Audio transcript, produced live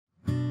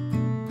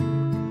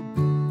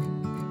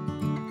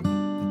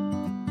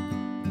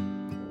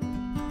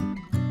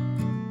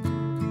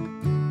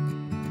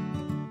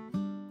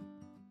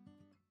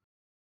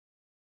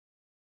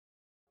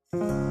So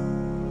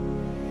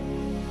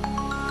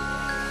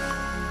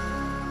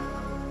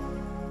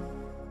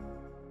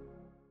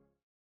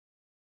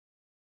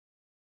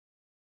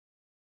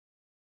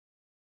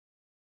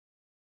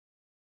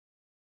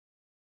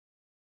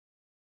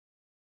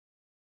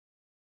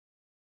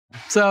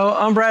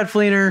I'm Brad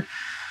Fleenor.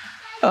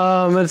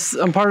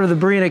 I'm part of the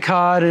Berean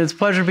Cod, and it's a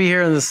pleasure to be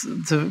here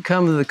to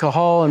come to the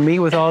Qahal and meet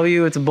with all of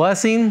you. It's a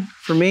blessing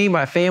for me,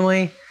 my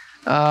family.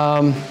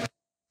 And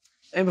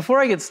before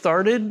I get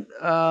started,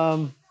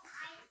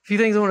 a few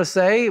things I want to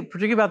say,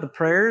 particularly about the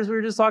prayers we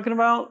were just talking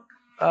about.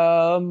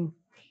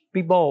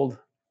 Be bold.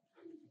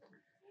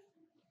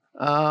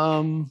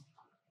 Everything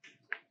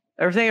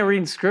I read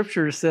in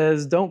Scripture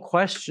says, don't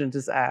question,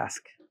 just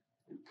ask.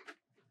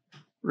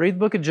 Read the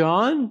book of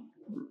John,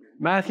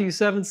 Matthew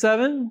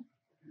 7:7.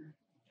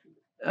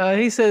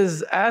 He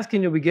says, ask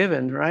and you'll be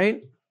given,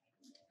 right?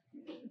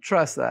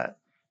 Trust that.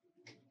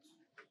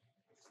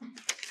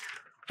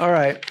 All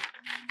right.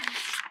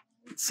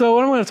 So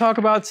what I'm going to talk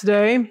about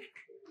today,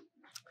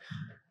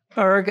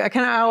 or I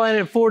kind of outlined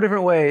it in 4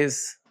 different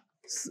ways.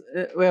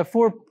 We have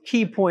 4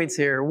 key points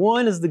here.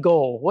 One is the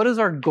goal. What is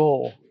our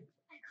goal?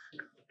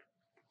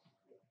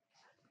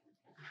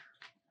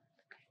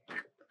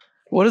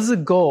 What is the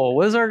goal?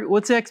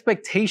 What's the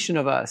expectation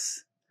of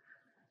us?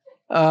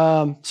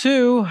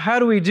 2, how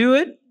do we do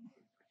it?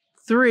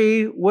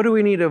 3, what do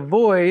we need to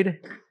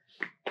avoid?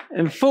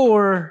 And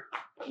 4,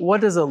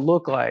 what does it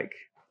look like?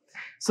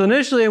 So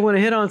initially, I want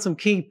to hit on some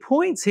key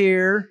points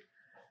here,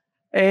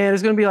 and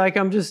it's going to be like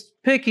I'm just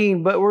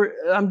picking, but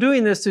I'm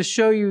doing this to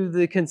show you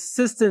the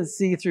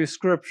consistency through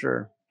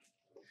Scripture.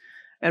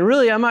 And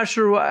really, I'm not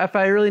sure if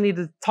I really need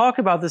to talk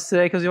about this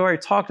today because we already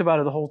talked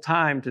about it the whole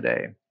time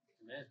today.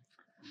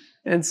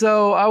 And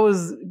so I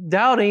was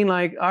doubting,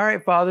 like, all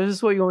right, Father, this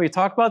is what you want me to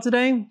talk about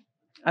today?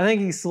 I think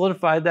He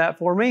solidified that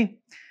for me.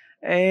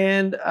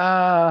 And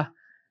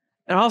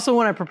also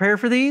when I prepare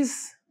for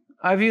these,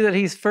 I view that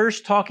He's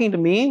first talking to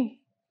me,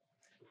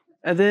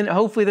 and then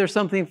hopefully there's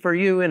something for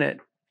you in it.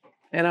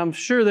 And I'm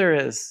sure there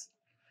is.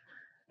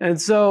 And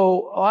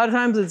so a lot of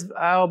times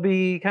I'll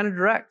be kind of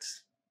direct.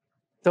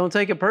 Don't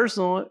take it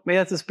personal. Maybe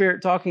that's the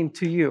Spirit talking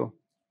to you.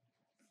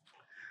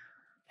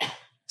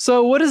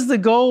 So what is the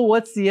goal?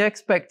 What's the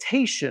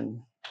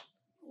expectation?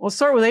 We'll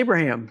start with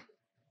Abraham.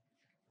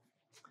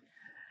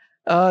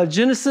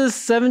 Genesis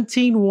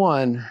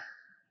 17:1.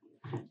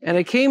 And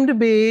it came to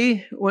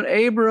be when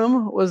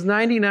Abram was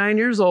 99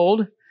 years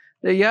old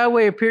that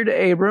Yahweh appeared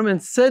to Abram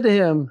and said to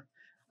him,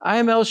 I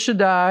am El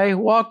Shaddai,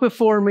 walk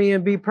before me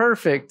and be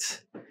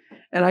perfect.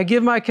 And I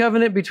give my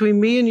covenant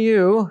between me and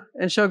you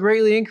and shall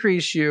greatly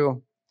increase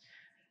you.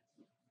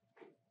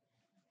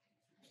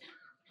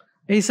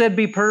 He said,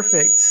 be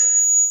perfect.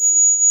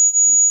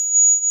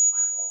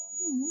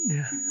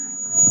 Yeah.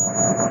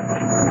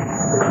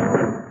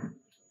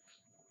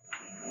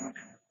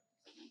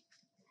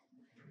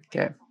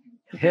 Okay.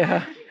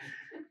 Yeah.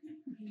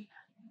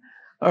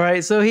 All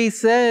right. So He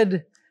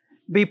said,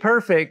 be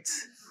perfect.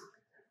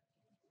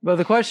 But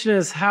the question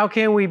is, how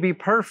can we be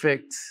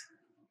perfect?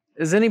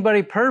 Is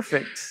anybody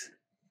perfect?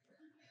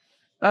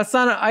 That's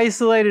not an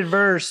isolated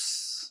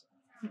verse.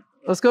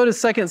 Let's go to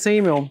 2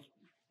 Samuel.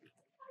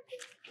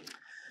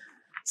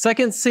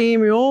 2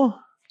 Samuel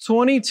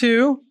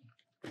 22.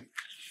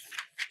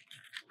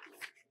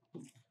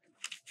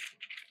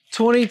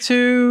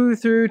 22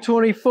 through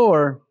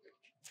 24.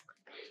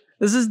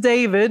 This is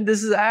David.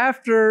 This is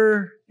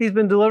after he's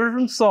been delivered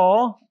from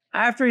Saul,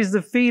 after he's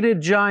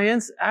defeated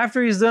giants,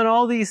 after he's done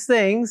all these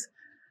things,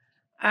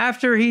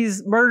 after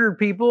he's murdered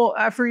people,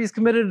 after he's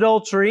committed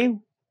adultery.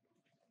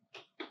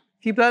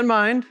 Keep that in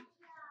mind.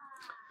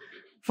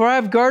 For I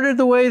have guarded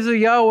the ways of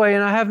Yahweh,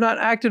 and I have not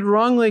acted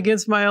wrongly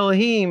against my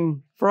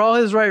Elohim. For all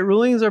His right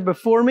rulings are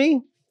before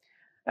me.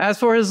 As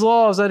for His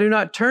laws, I do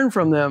not turn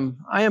from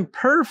them. I am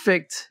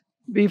perfect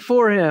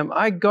before Him.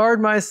 I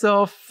guard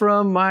myself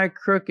from my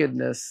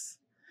crookedness.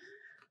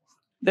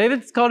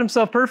 David called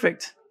himself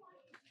perfect.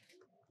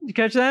 Did you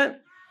catch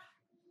that?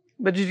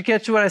 But did you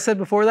catch what I said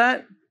before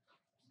that?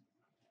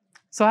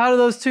 So how do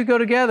those two go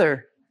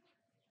together?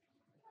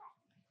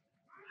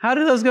 How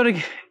do those go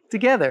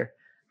together?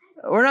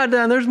 We're not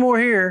done. There's more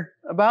here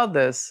about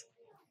this.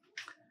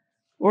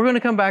 We're going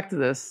to come back to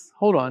this.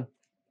 Hold on.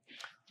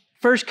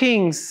 1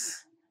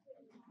 Kings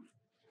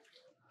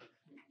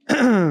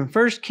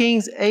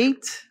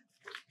 8.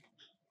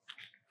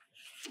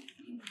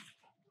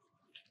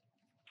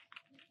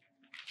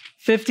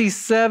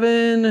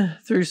 (57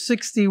 through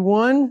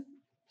 61).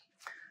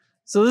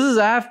 So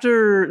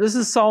this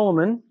is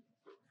Solomon.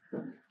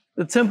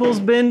 The temple's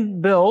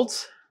been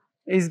built.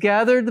 He's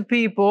gathered the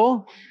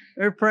people.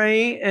 They're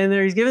praying, and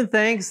he's giving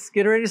thanks,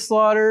 getting ready to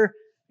slaughter,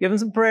 giving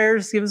some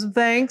prayers, giving some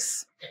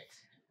thanks.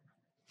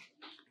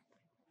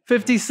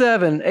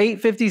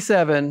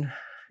 8:57.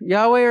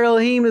 Yahweh our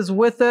Elohim is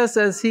with us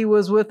as He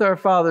was with our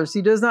fathers.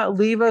 He does not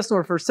leave us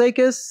nor forsake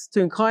us, to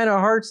incline our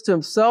hearts to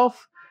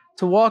Himself,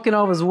 to walk in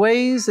all His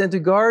ways, and to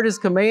guard His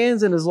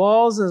commands and His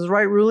laws and His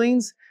right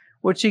rulings,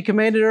 which He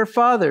commanded our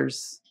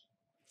fathers.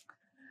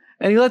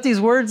 And let these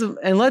words of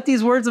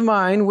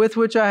mine, with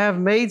which I have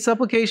made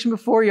supplication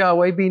before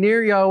Yahweh, be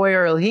near Yahweh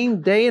our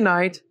Elohim day and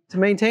night, to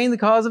maintain the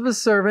cause of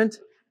his servant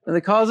and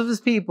the cause of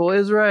his people,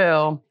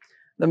 Israel,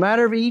 the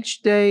matter of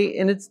each day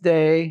in its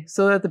day,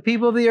 so that the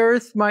people of the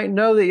earth might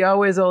know that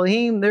Yahweh is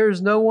Elohim, there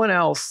is no one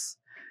else.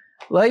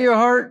 Let your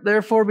heart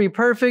therefore be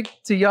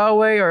perfect to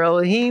Yahweh our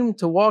Elohim,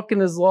 to walk in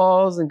his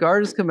laws and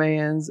guard his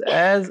commands,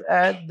 as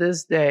at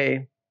this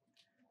day.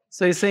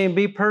 So he's saying,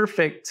 be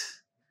perfect.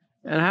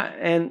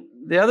 And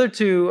the other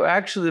two,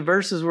 actually, the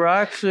verses were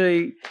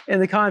actually in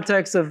the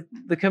context of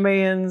the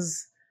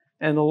commands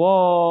and the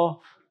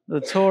law, the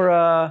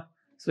Torah.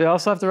 So we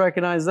also have to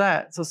recognize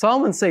that. So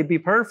Solomon say, be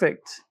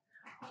perfect.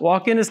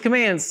 Walk in his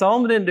commands.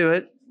 Solomon didn't do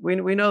it. We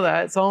know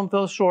that. Solomon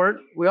fell short.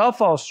 We all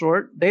fall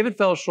short. David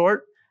fell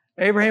short.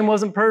 Abraham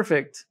wasn't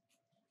perfect.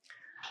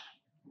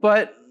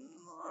 But,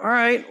 all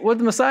right, what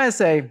did the Messiah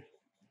say?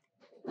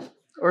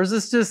 Or is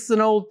this just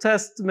an Old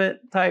Testament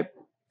type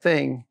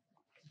thing?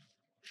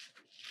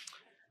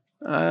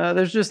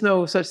 There's just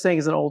no such thing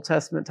as an Old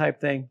Testament type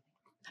thing.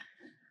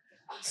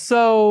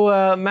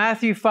 So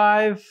Matthew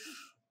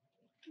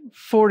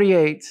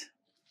 5:48.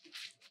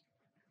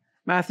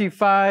 Matthew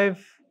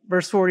 5,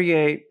 verse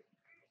 48.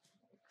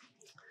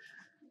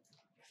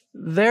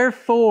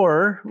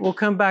 Therefore, we'll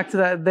come back to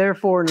that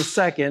therefore in a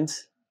second,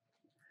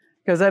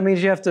 because that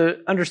means you have to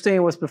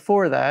understand what's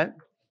before that.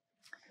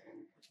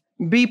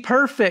 Be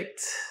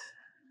perfect,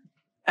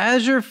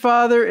 as your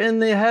Father in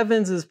the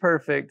heavens is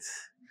perfect.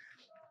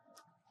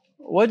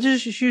 What did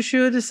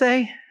Yeshua just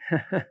say?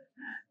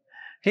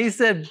 He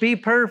said, be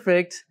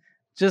perfect,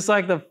 just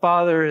like the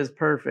Father is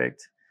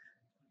perfect.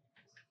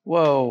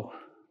 Whoa.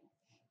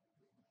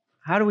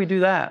 How do we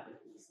do that?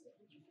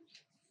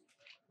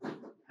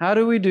 How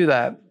do we do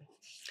that?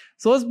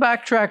 So let's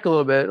backtrack a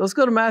little bit. Let's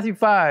go to Matthew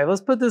 5.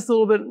 Let's put this a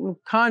little bit in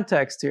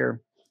context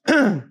here.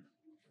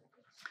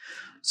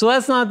 So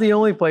that's not the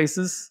only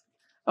places.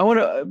 I want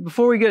to,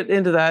 before we get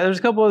into that, there's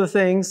a couple other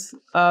things.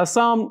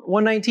 Psalm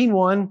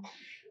 119:1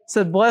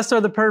 said, blessed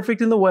are the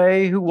perfect in the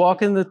way who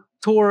walk in the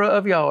Torah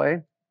of Yahweh.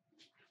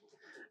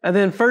 And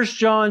then 1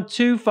 John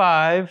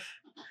 2:5,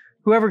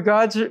 whoever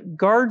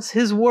guards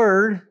his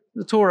word,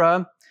 the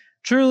Torah,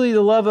 truly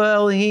the love of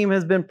Elohim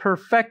has been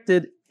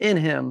perfected in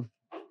him.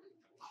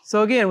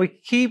 So again, we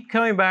keep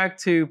coming back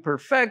to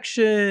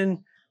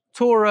perfection,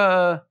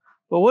 Torah,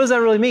 but what does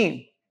that really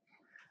mean?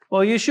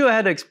 Well, Yeshua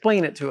had to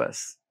explain it to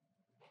us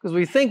because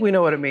we think we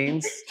know what it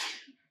means,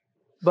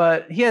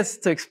 but he has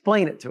to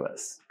explain it to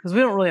us because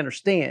we don't really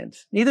understand,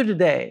 neither did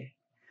they.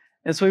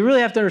 And so we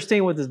really have to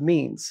understand what this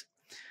means.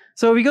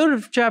 So if we go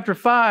to chapter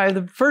 5,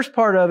 the first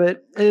part of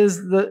it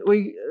is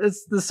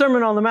it's the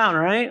Sermon on the Mount,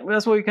 right?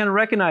 That's what we kind of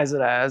recognize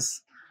it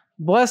as.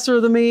 Blessed are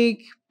the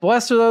meek,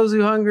 blessed are those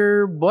who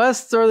hunger,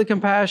 blessed are the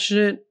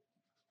compassionate.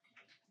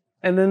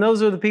 And then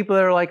those are the people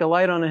that are like a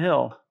light on a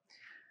hill.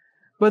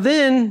 But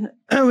then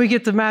we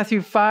get to Matthew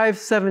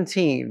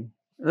 5:17.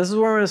 This is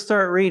where we're going to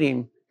start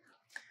reading.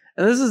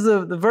 And this is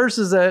the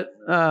verses that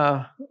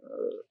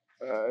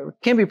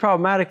can be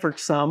problematic for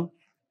some.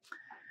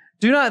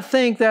 Do not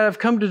think that I've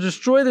come to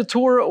destroy the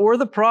Torah or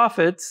the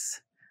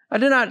prophets. I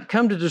did not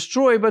come to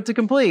destroy, but to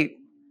complete.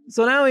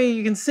 So now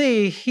you can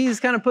see he's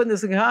kind of putting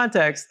this in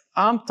context.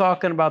 I'm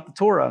talking about the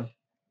Torah.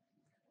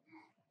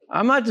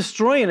 I'm not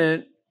destroying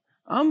it.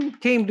 I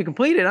came to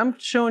complete it. I'm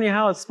showing you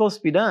how it's supposed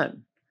to be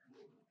done.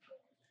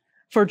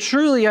 For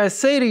truly I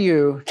say to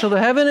you, till the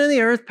heaven and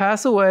the earth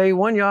pass away,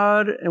 one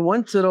yod and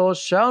one tittle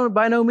shall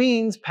by no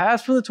means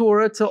pass from the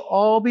Torah till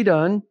all be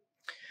done.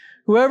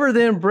 Whoever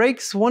then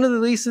breaks one of the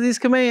least of these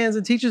commands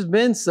and teaches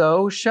men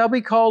so shall be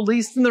called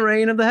least in the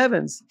reign of the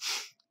heavens.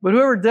 But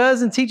whoever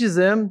does and teaches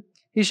them,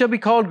 he shall be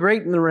called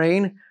great in the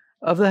reign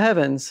of the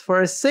heavens.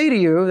 For I say to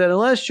you that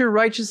unless your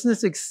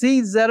righteousness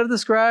exceeds that of the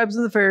scribes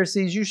and the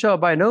Pharisees, you shall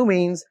by no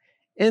means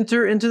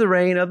enter into the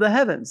reign of the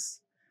heavens.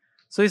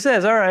 So he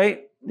says, all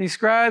right, these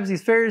scribes,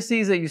 these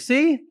Pharisees that you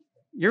see,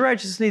 your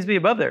righteousness needs to be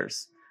above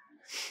theirs.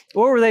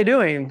 What were they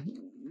doing?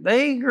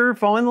 They were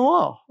following the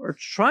law or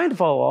trying to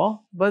follow the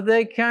law, but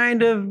they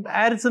kind of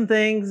added some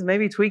things,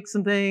 maybe tweaked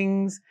some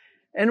things,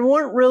 and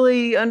weren't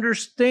really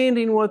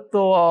understanding what the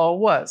law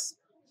was.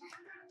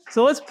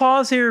 So let's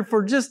pause here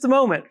for just a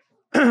moment.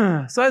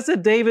 So I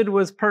said David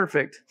was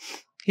perfect.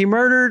 He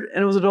murdered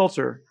and was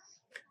adulterer.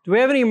 Do we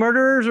have any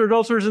murderers or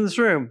adulterers in this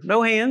room?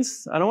 No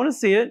hands. I don't want to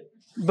see it.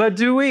 But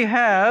do we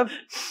have...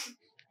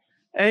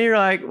 And you're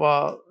like,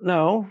 well,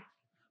 no.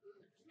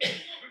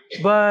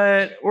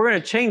 But we're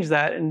going to change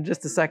that in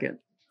just a second.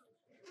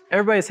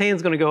 Everybody's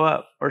hand's going to go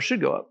up, or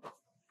should go up.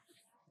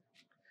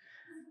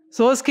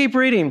 So let's keep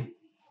reading.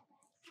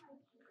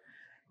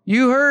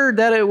 You heard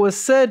that it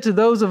was said to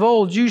those of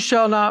old, you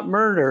shall not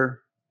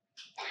murder.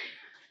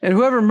 And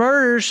whoever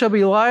murders shall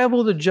be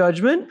liable to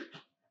judgment.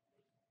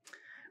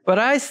 But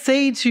I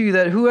say to you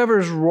that whoever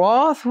is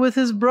wroth with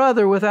his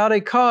brother without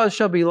a cause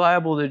shall be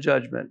liable to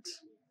judgment.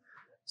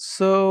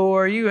 So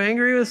are you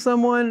angry with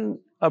someone,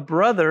 a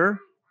brother,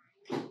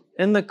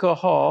 in the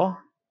Qahal,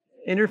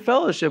 in your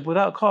fellowship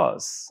without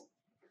cause?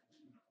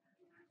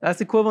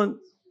 That's equivalent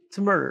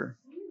to murder.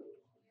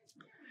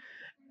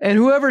 And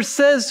whoever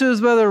says to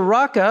his brother,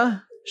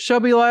 Raka,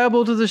 shall be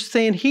liable to the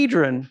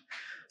Sanhedrin.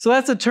 So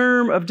that's a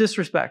term of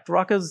disrespect.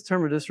 Raka is a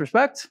term of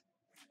disrespect.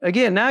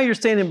 Again, now you're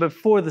standing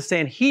before the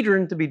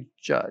Sanhedrin to be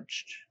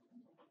judged.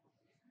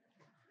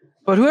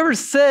 But whoever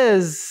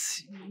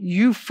says,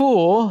 you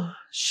fool,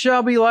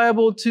 shall be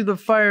liable to the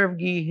fire of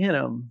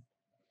Gehenna.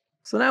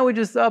 So now we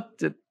just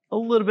upped it a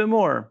little bit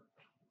more.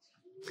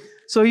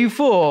 So you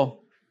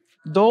fool,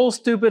 dull,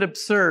 stupid,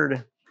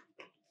 absurd.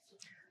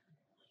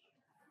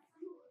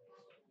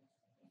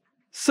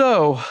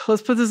 So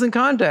let's put this in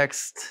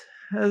context.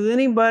 Has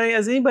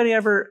anybody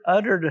ever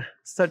uttered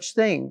such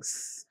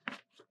things?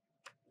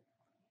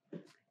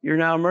 You're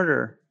now a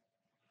murderer.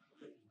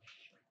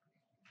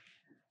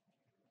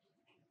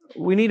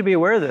 We need to be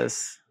aware of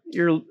this.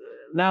 You're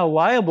now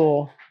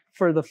liable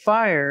for the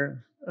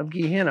fire of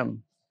Gehenna.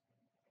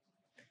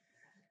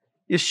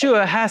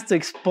 Yeshua has to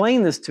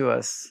explain this to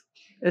us.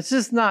 It's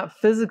just not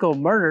physical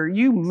murder.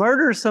 You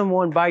murder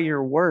someone by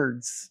your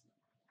words.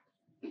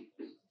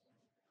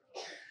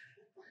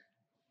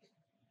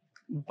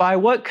 By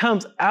what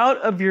comes out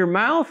of your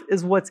mouth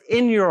is what's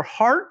in your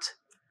heart.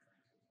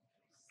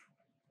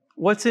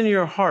 What's in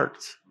your heart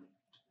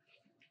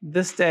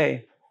this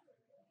day?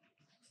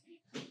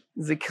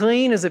 Is it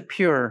clean? Is it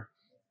pure?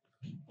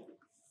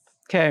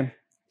 Okay,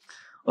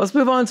 let's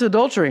move on to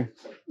adultery.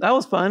 That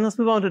was fun. Let's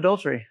move on to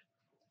adultery.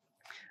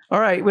 All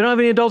right, we don't have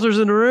any adulterers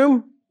in the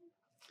room.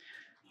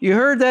 You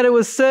heard that it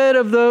was said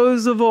of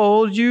those of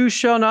old, you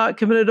shall not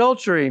commit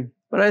adultery.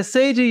 But I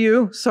say to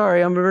you,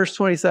 sorry, I'm in verse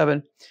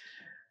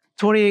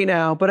 28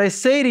 now. But I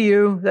say to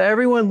you that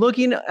everyone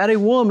looking at a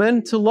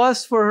woman to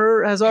lust for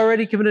her has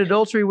already committed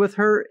adultery with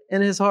her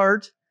in his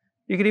heart.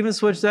 You could even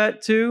switch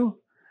that to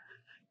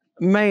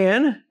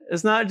man.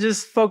 It's not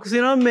just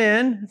focusing on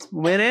men, it's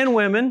men and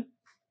women.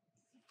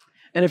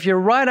 And if your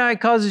right eye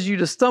causes you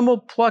to stumble,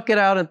 pluck it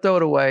out and throw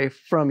it away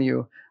from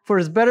you. For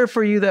it is better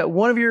for you that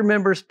one of your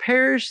members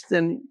perish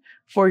than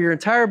for your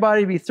entire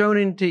body to be thrown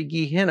into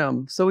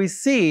Gehenna. So we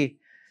see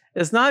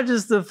it's not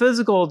just the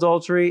physical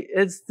adultery,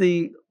 it's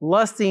the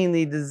lusting,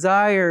 the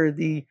desire,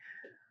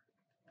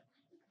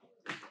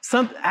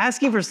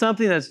 asking for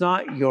something that's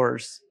not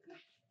yours.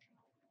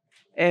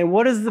 And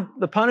what is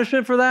the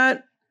punishment for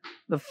that?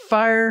 The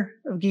fire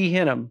of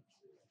Gehenna.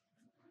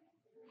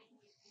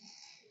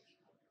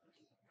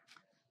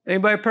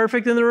 Anybody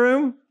perfect in the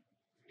room?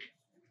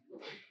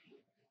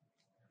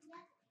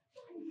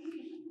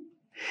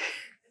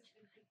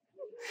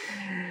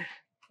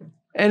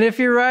 And if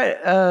your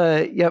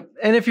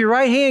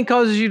right hand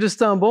causes you to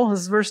stumble,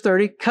 this is verse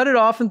 30, cut it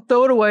off and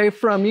throw it away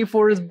from you,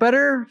 for it is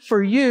better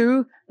for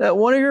you that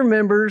one of your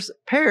members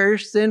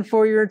perish than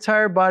for your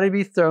entire body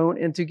be thrown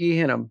into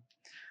Gehenna.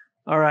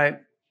 All right.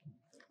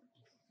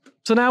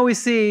 So now we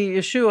see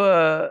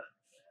Yeshua.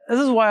 This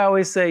is why I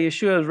always say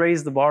Yeshua has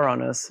raised the bar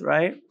on us,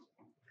 right?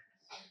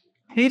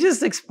 He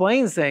just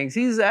explains things.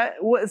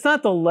 It's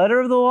not the letter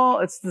of the law,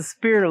 it's the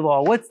spirit of the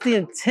law. What's the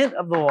intent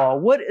of the law?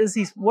 What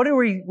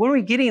are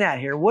we getting at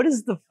here? What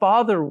does the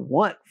Father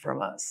want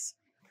from us?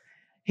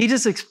 He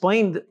just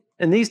explained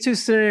in these two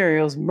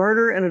scenarios,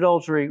 murder and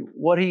adultery,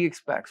 what he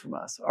expects from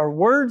us. Our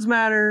words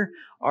matter,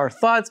 our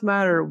thoughts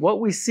matter, what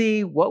we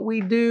see, what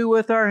we do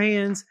with our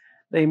hands,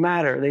 they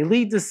matter. They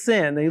lead to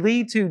sin. They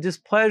lead to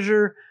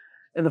displeasure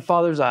in the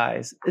Father's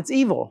eyes. It's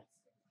evil.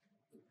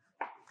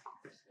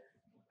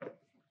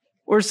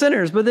 We're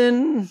sinners, but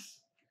then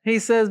he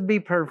says, be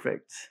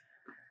perfect.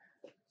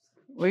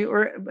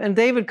 And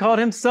David called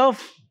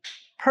himself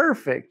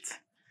perfect.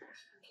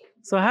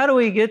 So how do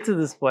we get to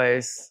this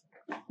place?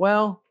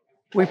 Well,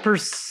 we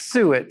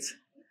pursue it.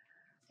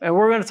 And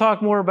we're going to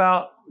talk more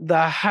about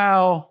the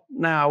how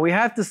now. We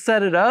have to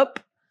set it up,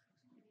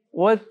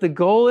 what the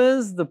goal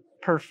is, the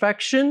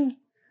perfection.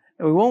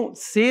 And we won't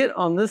see it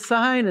on this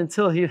side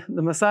until the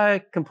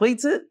Messiah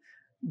completes it.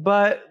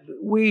 But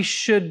we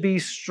should be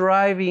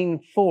striving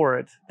for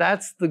it.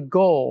 That's the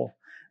goal.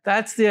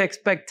 That's the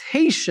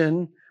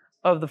expectation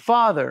of the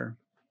Father.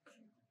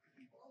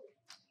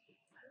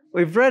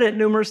 We've read it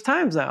numerous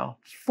times now.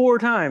 4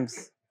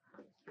 times,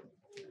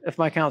 if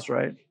my count's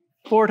right.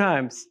 4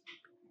 times.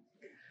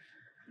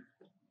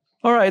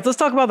 All right, let's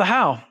talk about the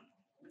how.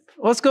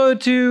 Let's go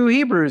to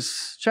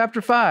Hebrews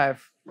chapter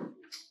 5.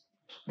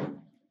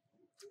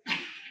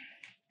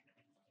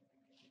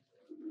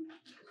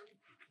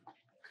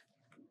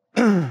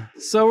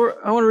 So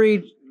I want to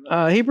read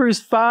Hebrews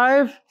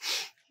 5,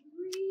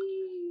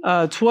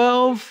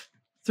 12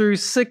 through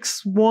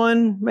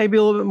 6:1, maybe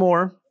a little bit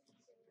more.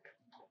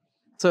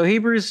 So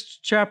Hebrews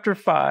chapter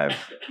 5,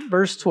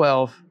 verse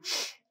 12.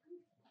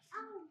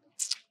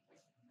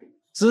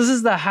 So this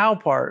is the how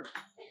part.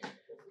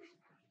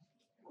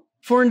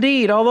 For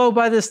indeed, although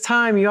by this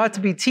time you ought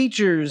to be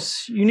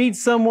teachers, you need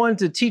someone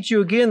to teach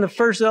you again the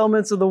first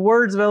elements of the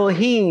words of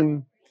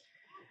Elohim.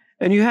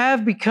 And you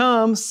have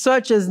become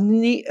such as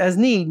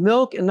need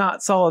milk and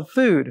not solid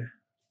food.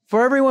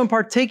 For everyone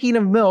partaking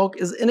of milk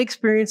is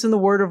inexperienced in the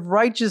word of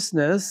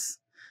righteousness,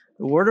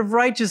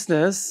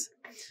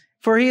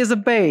 for he is a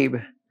babe.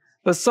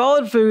 But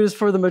solid food is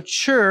for the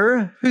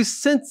mature whose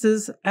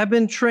senses have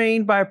been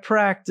trained by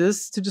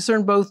practice to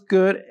discern both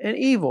good and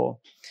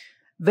evil.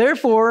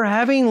 Therefore,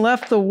 having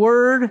left the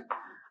word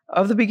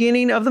of the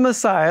beginning of the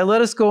Messiah,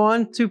 let us go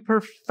on to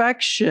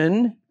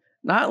perfection,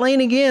 not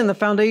laying again the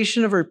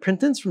foundation of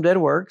repentance from dead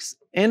works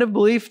and of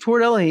belief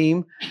toward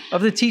Elohim,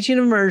 of the teaching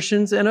of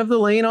immersions and of the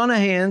laying on of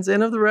hands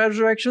and of the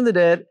resurrection of the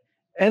dead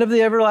and of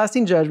the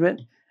everlasting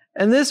judgment.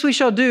 And this we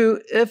shall do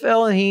if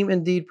Elohim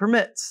indeed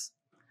permits.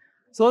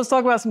 So let's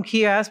talk about some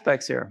key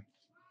aspects here.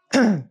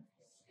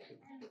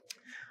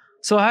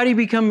 So how do you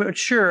become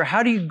mature?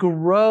 How do you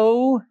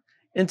grow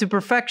into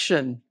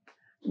perfection?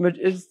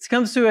 It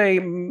comes to a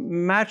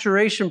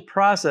maturation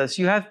process.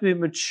 You have to be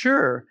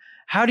mature.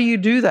 How do you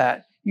do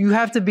that? You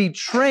have to be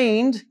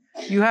trained.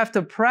 You have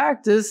to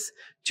practice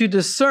to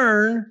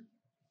discern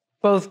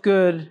both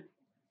good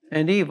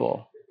and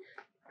evil.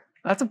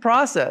 That's a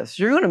process.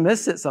 You're going to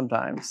miss it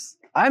sometimes.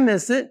 I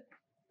miss it.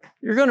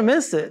 You're going to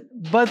miss it.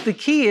 But the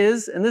key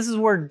is, and this is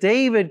where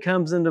David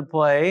comes into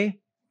play,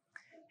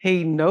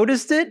 he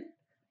noticed it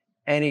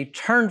and he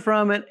turned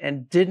from it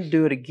and didn't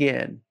do it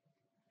again.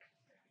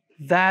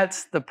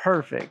 That's the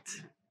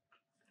perfect.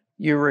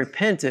 You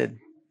repented.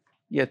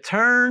 You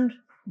turned,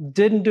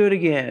 didn't do it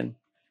again.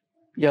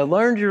 You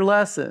learned your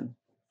lesson.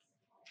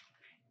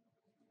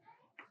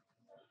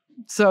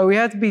 So we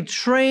have to be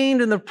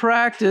trained in the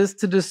practice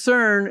to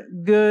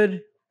discern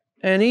good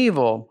and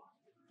evil.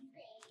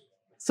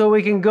 So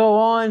we can go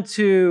on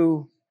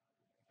to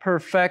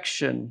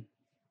perfection.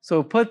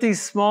 So put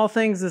these small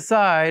things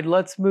aside.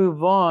 Let's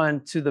move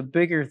on to the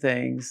bigger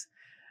things.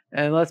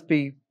 And let's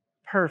be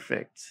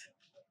perfect.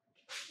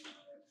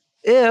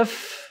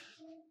 If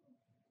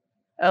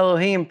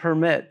Elohim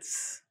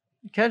permits.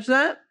 You catch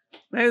that?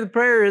 Maybe the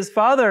prayer is,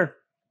 Father,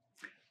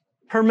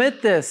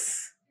 permit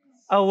this.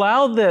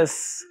 Allow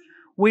this.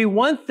 We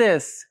want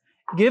this.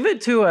 Give it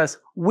to us.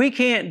 We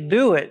can't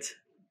do it.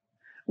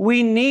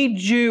 We need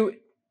you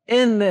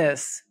in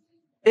this,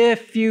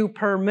 if you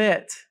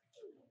permit.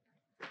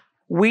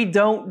 We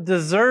don't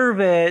deserve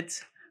it.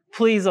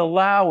 Please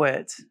allow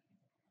it.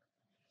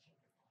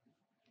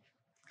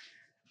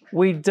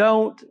 We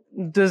don't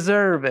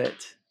deserve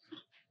it,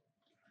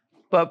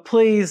 but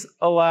please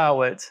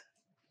allow it.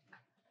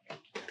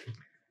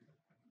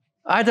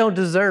 I don't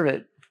deserve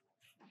it,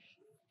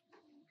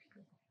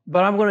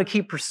 but I'm going to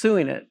keep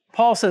pursuing it.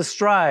 Paul says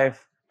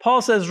strive.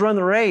 Paul says run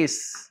the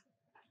race.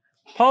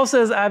 Paul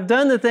says I've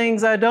done the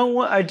things I don't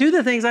want. I do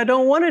the things I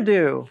don't want to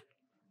do.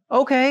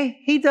 Okay,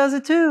 he does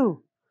it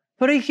too.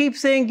 But he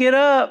keeps saying get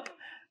up,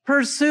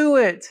 pursue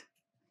it,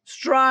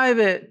 strive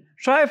it.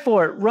 Try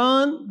for it.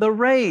 Run the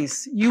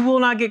race. You will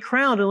not get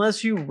crowned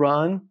unless you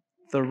run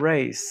the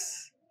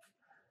race.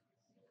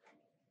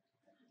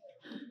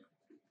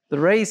 The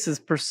race is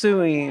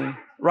pursuing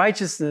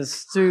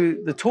righteousness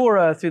through the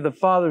Torah, through the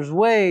Father's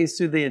ways,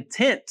 through the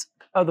intent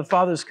of the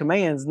Father's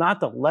commands, not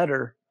the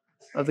letter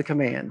of the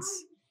commands.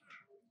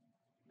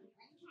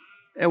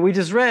 And we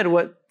just read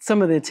what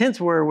some of the intents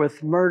were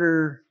with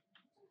murder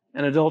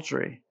and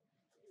adultery.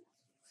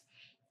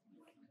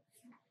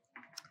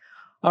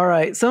 All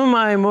right, some of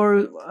my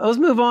more, let's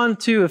move on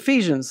to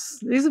Ephesians.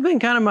 These have been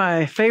kind of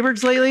my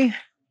favorites lately.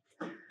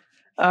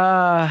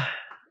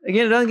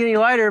 Again, it doesn't get any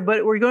lighter,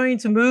 but we're going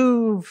to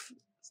move,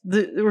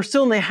 we're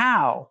still in the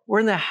how.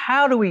 We're in the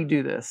how do we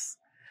do this?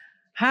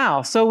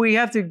 How? So we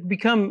have to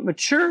become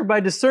mature by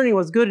discerning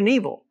what's good and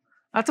evil.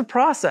 That's a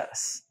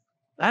process.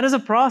 That is a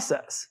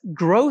process.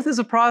 Growth is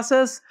a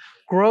process.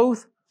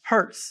 Growth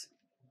hurts.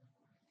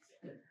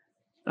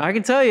 I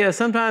can tell you,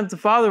 sometimes the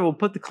Father will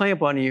put the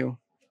clamp on you.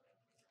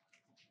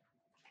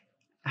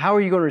 How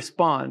are you going to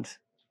respond?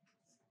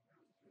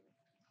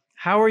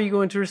 How are you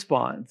going to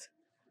respond?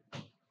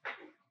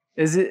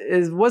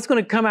 Is what's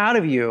going to come out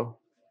of you?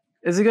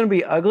 Is it going to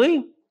be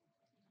ugly?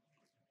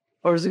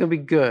 Or is it going to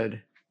be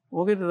good?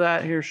 We'll get to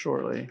that here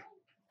shortly.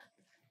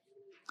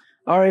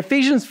 All right,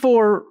 Ephesians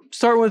 4,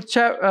 starting with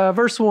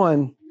verse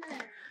 1.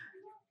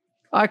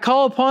 I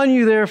call upon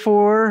you,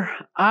 therefore,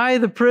 I,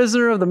 the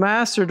prisoner of the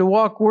Master, to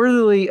walk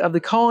worthily of the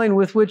calling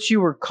with which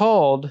you were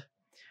called,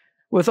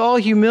 with all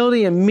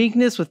humility and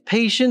meekness, with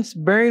patience,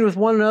 bearing with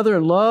one another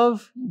in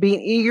love,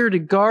 being eager to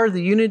guard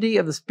the unity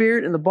of the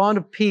Spirit in the bond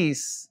of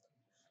peace.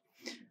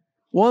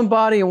 One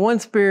body and one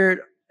Spirit,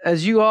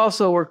 as you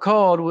also were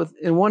called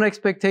in one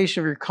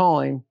expectation of your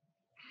calling.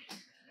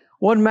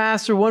 One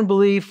Master, one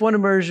belief, one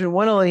immersion,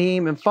 one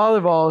Elohim, and Father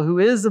of all, who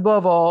is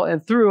above all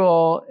and through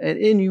all and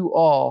in you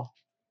all.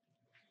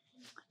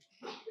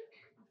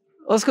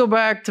 Let's go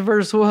back to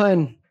verse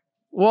 1.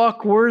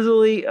 Walk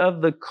worthily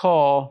of the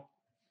call.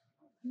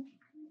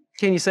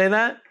 Can you say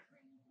that?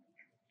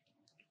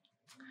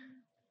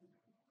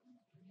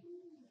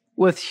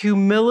 With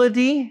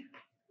humility,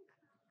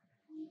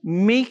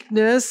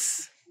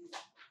 meekness,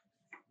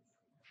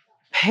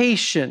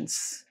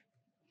 patience.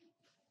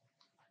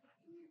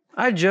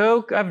 I've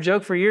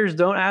joked for years,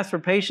 don't ask for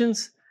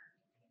patience,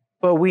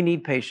 but we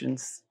need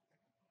patience.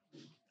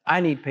 I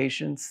need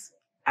patience.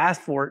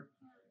 Ask for it.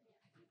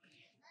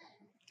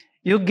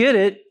 You'll get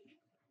it.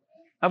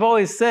 I've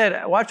always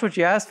said, watch what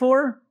you ask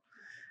for,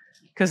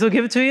 because he'll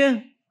give it to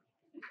you,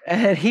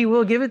 and he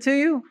will give it to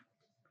you.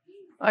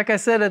 Like I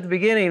said at the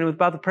beginning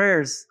about the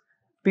prayers,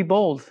 be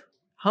bold,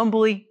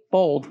 humbly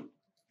bold.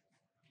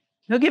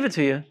 He'll give it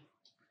to you.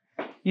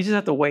 You just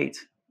have to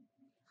wait.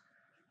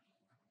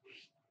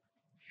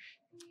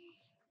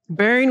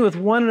 Bearing with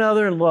one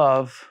another in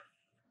love.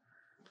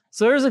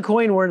 So there's a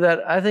coin word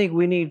that I think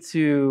we need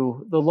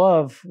to, the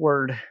love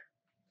word,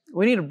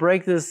 we need to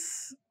break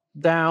this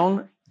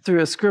down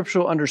through a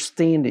scriptural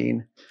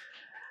understanding.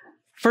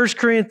 1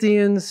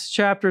 Corinthians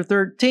chapter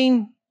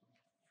 13,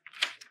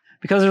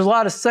 because there's a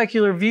lot of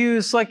secular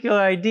views, secular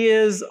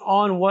ideas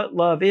on what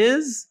love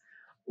is.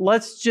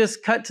 Let's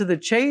just cut to the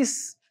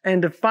chase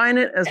and define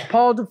it as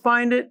Paul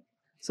defined it,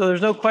 so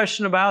there's no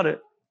question about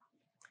it.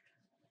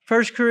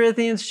 1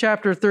 Corinthians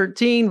chapter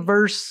 13,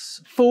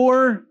 verse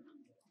 4.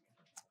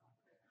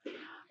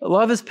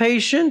 Love is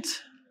patient,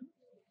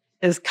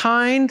 is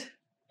kind.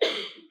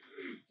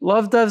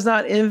 Love does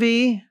not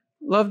envy.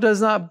 Love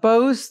does not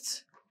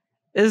boast,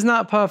 is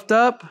not puffed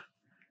up,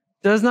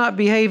 does not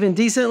behave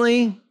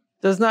indecently,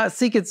 does not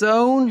seek its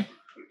own,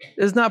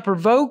 is not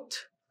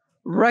provoked,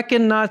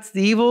 reckon not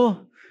the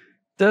evil,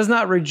 does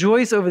not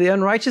rejoice over the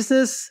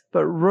unrighteousness,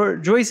 but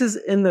rejoices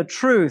in the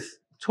truth.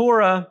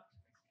 Torah,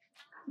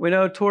 we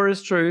know Torah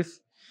is truth.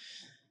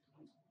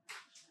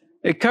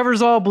 It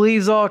covers all,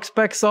 believes all,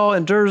 expects all,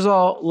 endures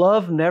all.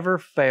 Love never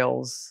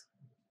fails.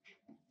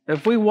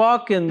 If we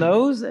walk in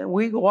those and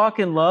we walk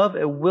in love,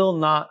 it will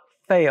not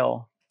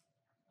fail.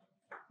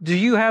 Do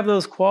you have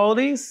those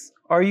qualities?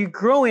 Are you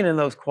growing in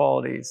those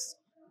qualities?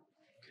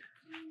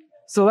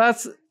 So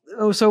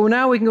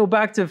now we can go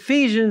back to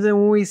Ephesians, and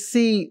when we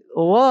see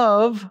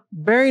love,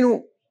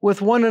 bearing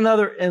with one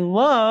another in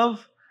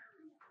love,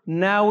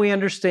 now we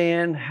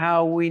understand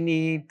how we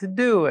need to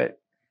do it.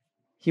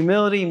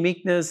 Humility,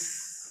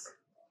 meekness,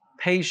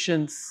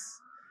 patience.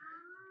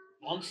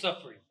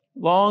 Long-suffering.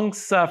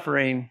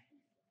 Long-suffering.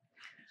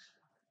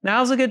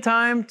 Now's a good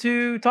time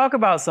to talk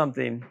about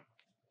something.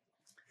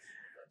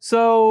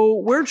 So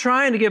we're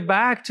trying to get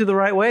back to the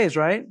right ways,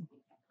 right?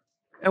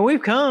 And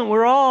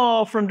we're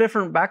all from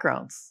different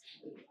backgrounds.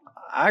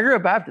 I grew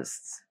up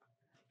Baptist.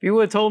 If you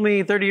would have told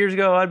me 30 years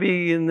ago I'd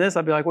be in this,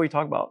 I'd be like, what are you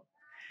talking about?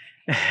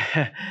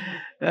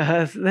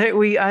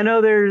 I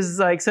know there's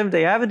like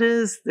Seventh-day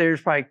Adventists,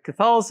 there's probably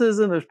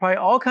Catholicism, there's probably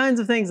all kinds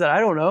of things that I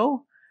don't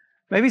know.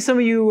 Maybe some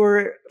of you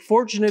were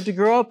fortunate to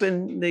grow up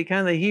in the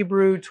kind of the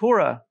Hebrew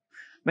Torah.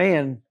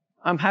 Man,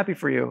 I'm happy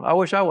for you. I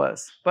wish I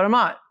was, but I'm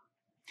not.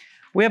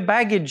 We have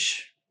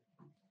baggage.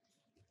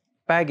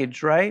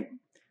 Baggage, right?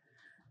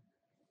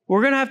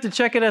 We're going to have to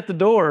check it at the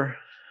door.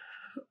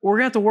 We're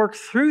going to have to work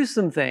through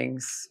some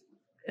things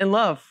in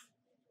love,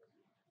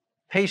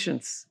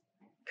 patience,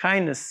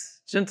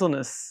 kindness,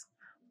 gentleness,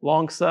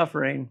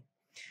 long-suffering.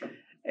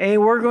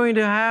 And we're going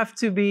to have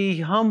to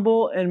be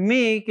humble and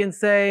meek and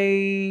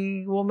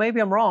say, well, maybe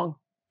I'm wrong.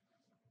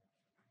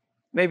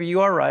 Maybe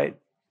you are right.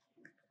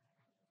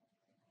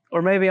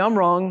 Or maybe I'm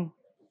wrong,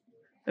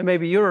 and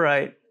maybe you're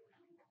right.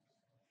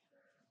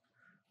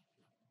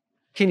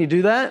 Can you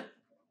do that?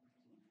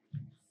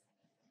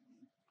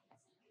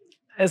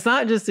 It's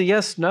not just a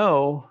yes,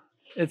 no.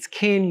 It's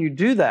can you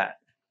do that?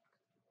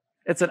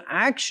 It's an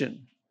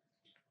action.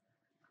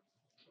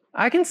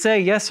 I can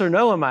say yes or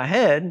no in my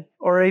head,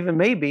 or even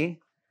maybe,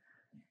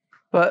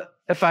 but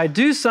if I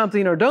do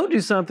something or don't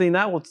do something,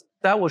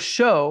 that will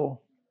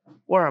show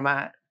where I'm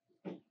at.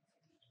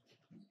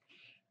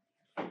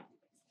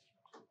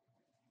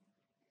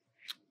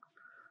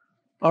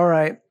 All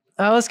right,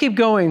 let's keep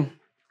going,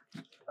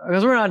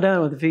 because we're not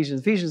done with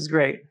Ephesians. Ephesians is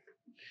great.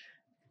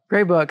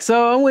 Great book.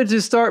 So I'm going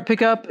to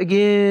pick up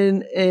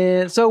again.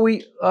 And so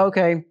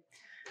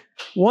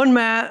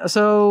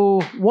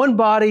one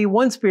body,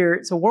 one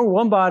spirit. So we're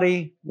one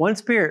body, one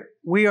spirit.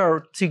 We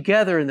are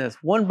together in this,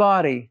 one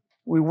body.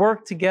 We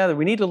work together.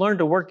 We need to learn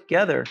to work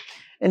together.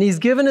 And he's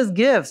given us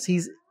gifts.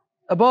 He's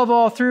above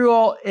all, through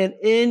all, and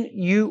in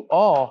you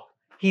all.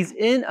 He's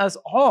in us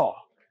all.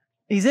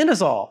 He's in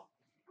us all.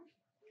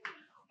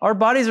 Our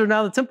bodies are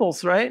now the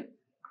temples, right?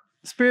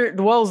 Spirit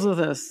dwells with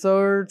us, so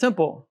we're a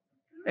temple.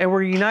 And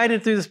we're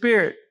united through the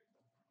Spirit.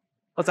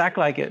 Let's act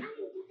like it.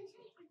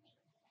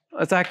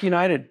 Let's act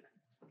united.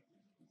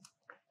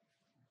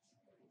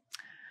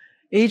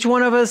 Each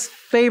one of us,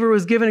 favor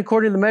was given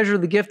according to the measure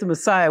of the gift of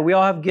Messiah. We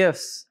all have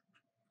gifts.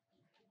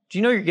 Do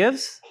you know your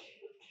gifts?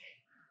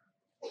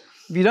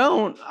 If you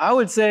don't, I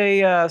would say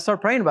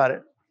start praying about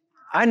it.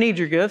 I need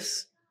your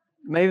gifts.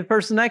 Maybe the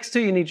person next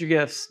to you needs your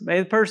gifts.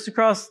 Maybe the person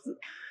across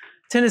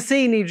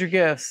Tennessee needs your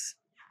gifts.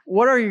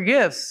 What are your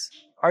gifts?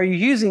 Are you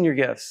using your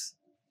gifts?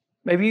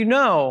 Maybe you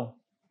know.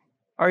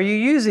 Are you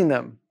using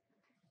them?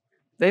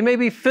 They may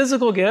be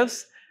physical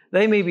gifts.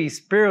 They may be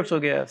spiritual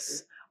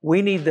gifts.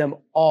 We need them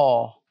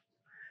all.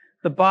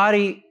 The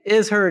body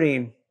is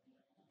hurting.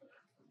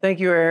 Thank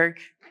you,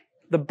 Eric.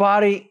 The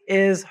body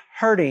is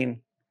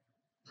hurting.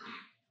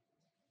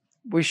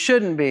 We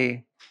shouldn't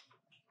be.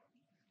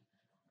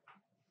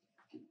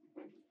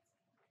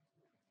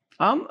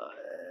 The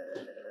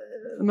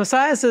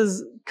Messiah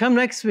says, come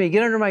next to me,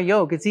 get under my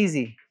yoke. It's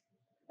easy.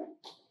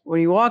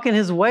 When you walk in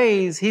his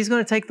ways, he's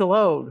going to take the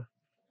load.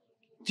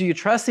 Do you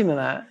trust him in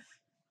that?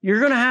 You're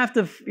going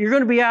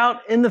to be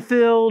out in the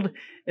field,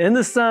 in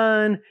the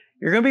sun.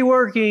 You're going to be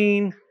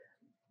working,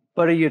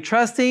 but are you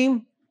trust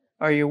him?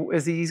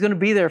 He's going to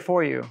be there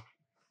for you?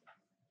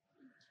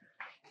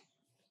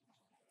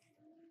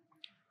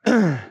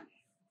 I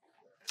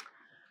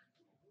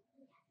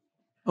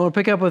want to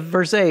pick up with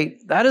verse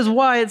 8. That is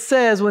why it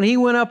says, when he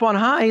went up on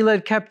high, he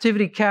led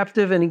captivity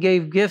captive and he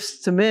gave gifts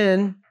to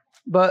men.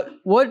 But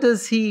what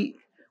does he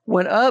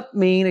went up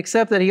mean,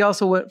 except that he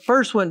also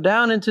first went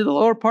down into the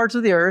lower parts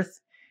of the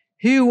earth?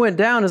 He who went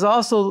down is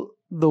also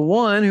the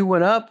one who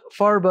went up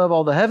far above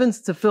all the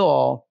heavens to fill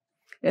all.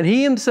 And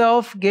he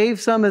himself gave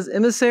some as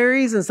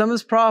emissaries, and some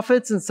as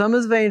prophets, and some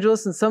as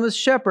evangelists, and some as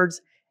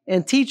shepherds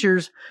and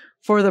teachers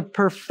for the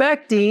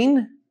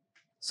perfecting.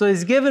 So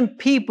he's given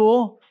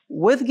people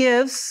with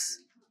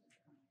gifts.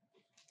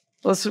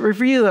 Let's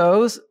review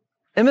those.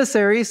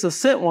 Emissaries, so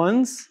sent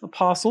ones,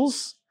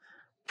 apostles,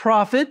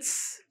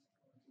 prophets.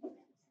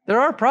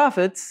 There are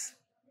prophets.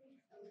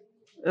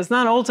 It's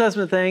not an Old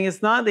Testament thing.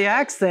 It's not the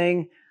Acts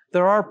thing.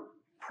 There are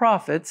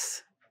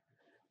prophets.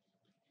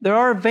 There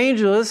are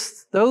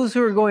evangelists, those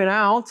who are going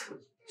out,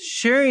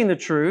 sharing the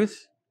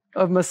truth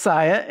of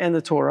Messiah and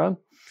the Torah.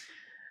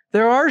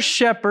 There are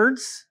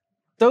shepherds,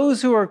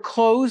 those who are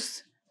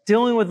close,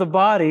 dealing with the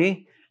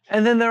body.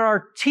 And then there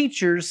are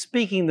teachers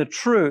speaking the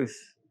truth,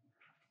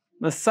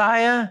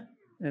 Messiah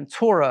and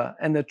Torah,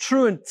 and the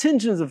true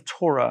intentions of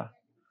Torah,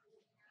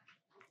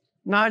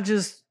 not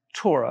just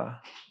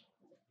Torah.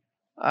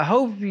 I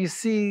hope you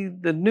see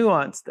the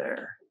nuance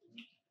there.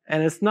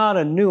 And it's not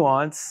a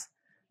nuance,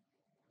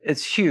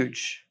 it's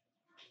huge.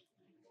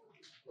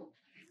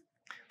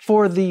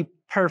 For the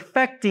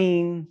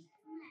perfecting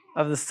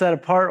of the set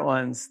apart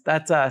ones,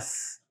 that's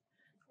us.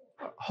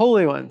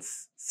 Holy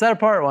ones, set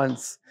apart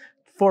ones,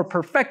 for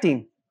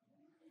perfecting.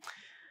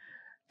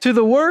 To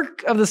the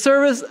work of the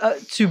service,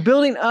 to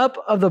building up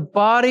of the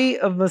body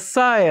of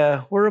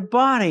Messiah. We're a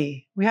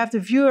body. We have to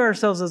view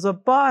ourselves as a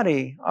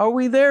body. Are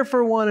we there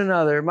for one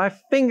another? My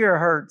finger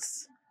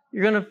hurts.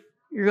 You're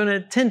gonna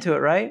attend to it,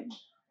 right?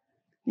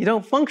 You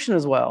don't function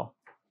as well.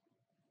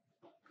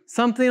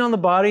 Something on the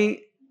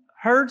body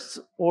hurts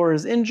or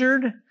is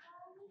injured,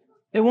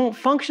 it won't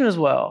function as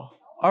well.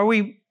 Are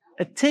we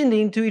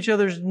attending to each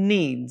other's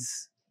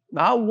needs?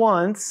 Not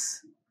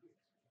wants,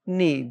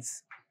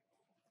 needs.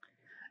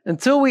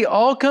 Until we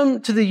all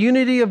come to the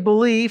unity of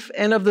belief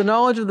and of the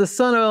knowledge of the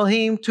Son of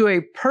Elohim, to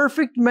a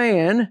perfect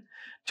man,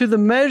 to the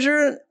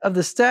measure of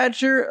the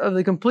stature of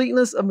the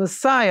completeness of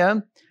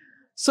Messiah,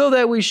 so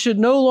that we should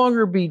no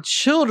longer be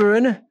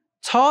children,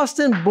 tossed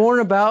and borne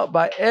about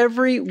by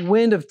every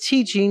wind of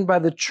teaching, by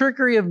the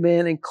trickery of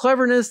men and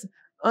cleverness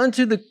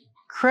unto the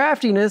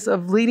craftiness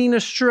of leading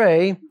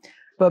astray,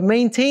 but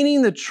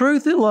maintaining the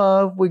truth in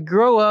love, we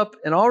grow up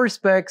in all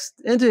respects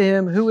into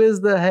him who is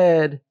the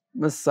head,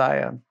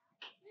 Messiah.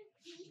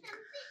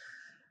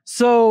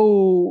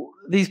 So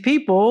these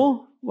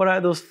people,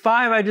 those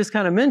five I just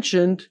kind of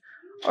mentioned,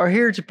 are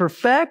here to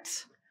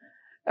perfect,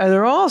 and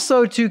they're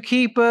also to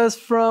keep us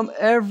from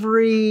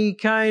every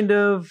kind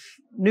of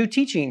new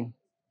teaching.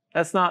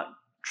 That's not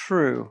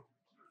true.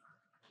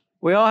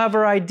 We all have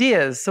our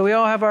ideas. So we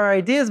all have our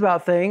ideas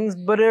about things,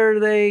 but are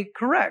they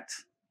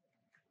correct?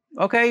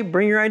 Okay,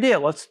 bring your idea.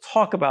 Let's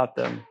talk about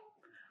them.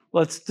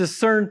 Let's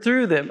discern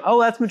through them.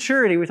 Oh, that's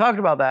maturity. We talked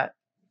about that.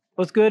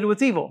 What's good,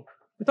 what's evil.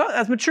 We thought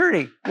that's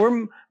maturity.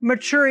 We're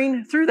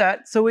maturing through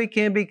that so we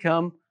can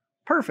become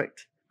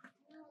perfect.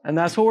 And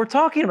that's what we're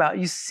talking about.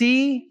 You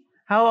see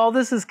how all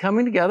this is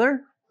coming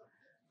together?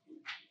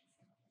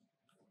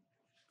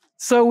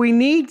 So we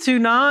need to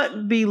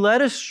not be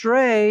led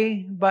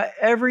astray by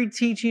every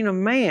teaching of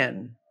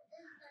man.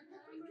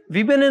 If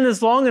you've been in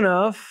this long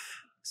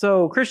enough,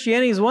 so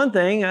Christianity is one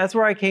thing, that's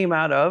where I came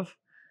out of.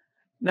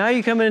 Now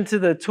you come into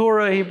the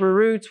Torah, Hebrew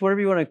roots,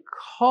 whatever you want to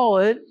call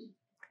it,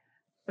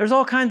 there's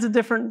all kinds of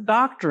different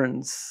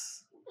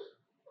doctrines.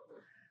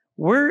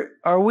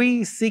 Are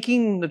we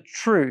seeking the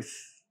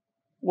truth?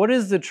 What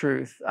is the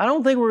truth? I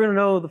don't think we're going to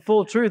know the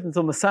full truth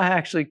until Messiah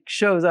actually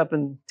shows up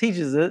and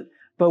teaches it,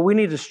 but we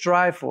need to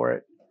strive for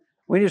it.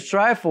 We need to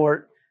strive for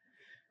it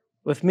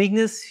with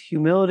meekness,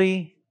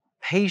 humility,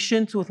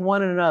 patience with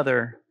one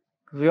another.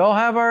 We all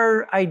have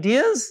our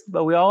ideas,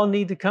 but we all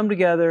need to come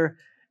together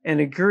and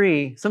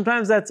agree.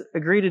 Sometimes that's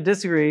agree to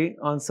disagree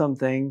on some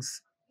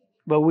things,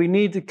 but we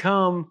need to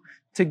come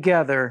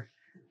together.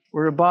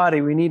 We're a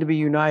body. We need to be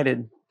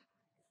united.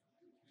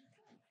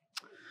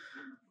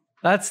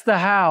 That's the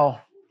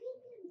how.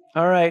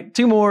 All right,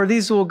 two more.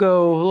 These will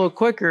go a little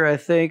quicker, I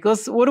think.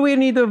 What do we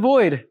need to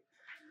avoid?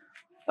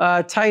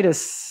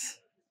 Titus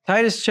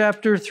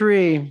chapter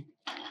 3.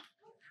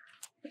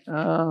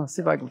 Let's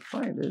see if I can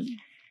find it.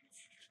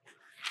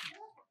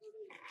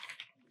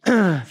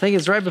 I think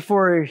it's right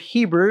before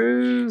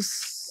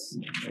Hebrews.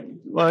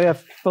 Well, you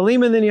have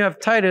Philemon, then you have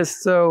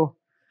Titus. So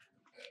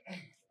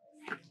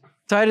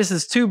Titus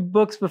is 2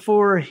 books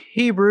before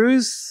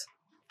Hebrews.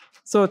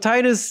 So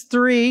Titus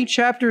 3,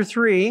 chapter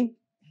 3.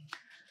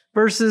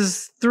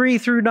 verses 3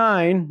 through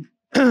 9.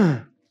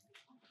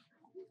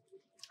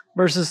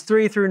 Verses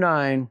 3 through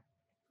 9.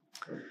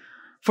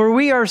 For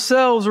we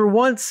ourselves were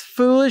once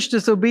foolish,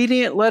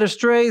 disobedient, led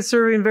astray,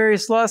 serving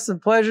various lusts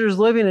and pleasures,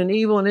 living in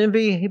evil and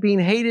envy, being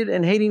hated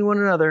and hating one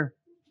another.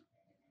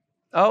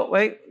 Oh,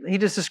 wait, he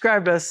just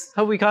described us.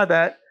 Hope we caught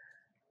that.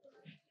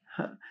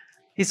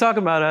 He's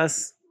talking about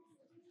us.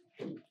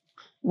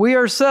 We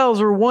ourselves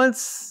were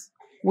once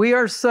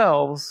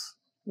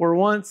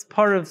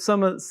part of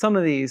some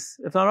of these,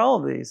 if not all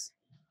of these.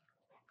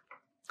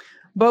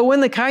 But when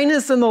the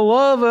kindness and the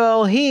love of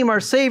Elohim, our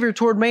Savior,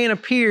 toward man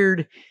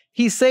appeared,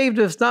 he saved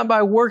us not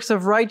by works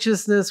of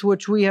righteousness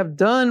which we have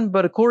done,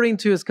 but according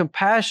to his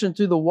compassion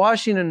through the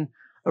washing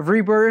of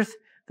rebirth,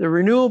 the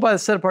renewal by the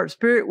set-apart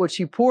Spirit, which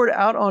he poured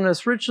out on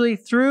us richly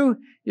through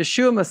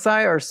Yeshua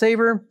Messiah, our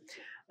Savior,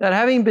 that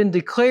having been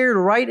declared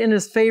right in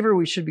his favor,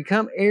 we should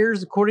become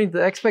heirs according to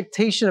the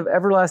expectation of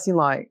everlasting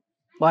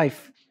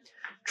life.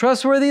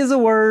 Trustworthy is the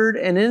word,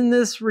 and in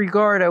this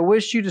regard I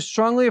wish you to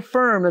strongly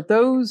affirm that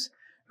those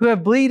who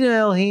have believed in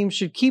Elohim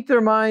should keep their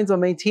minds on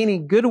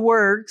maintaining good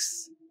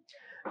works.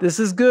 This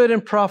is good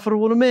and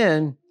profitable to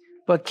men,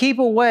 but keep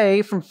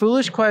away from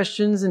foolish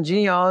questions and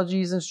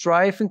genealogies and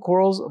strife and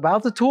quarrels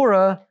about the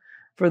Torah,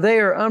 for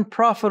they are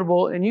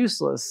unprofitable and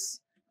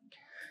useless.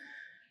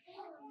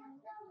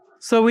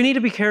 So we need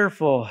to be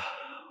careful.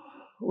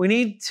 We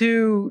need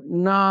to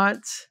not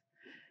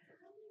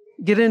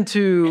get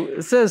into,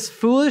 it says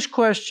foolish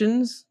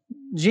questions,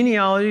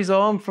 genealogies,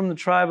 oh, I'm from the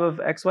tribe of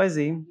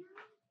XYZ.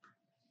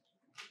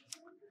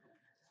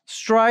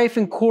 Strife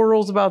and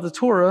quarrels about the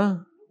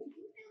Torah.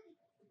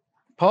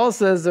 Paul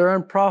says they're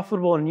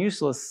unprofitable and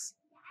useless.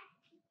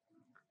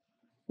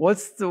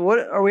 What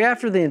are we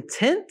after, the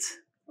intent,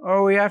 or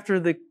are we after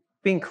the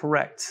being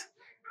correct?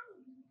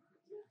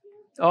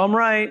 Oh, I'm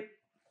right.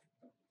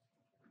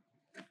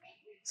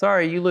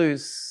 Sorry, you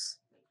lose.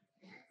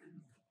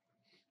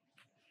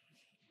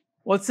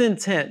 What's the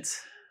intent?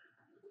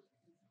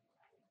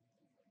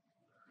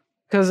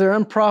 Because they're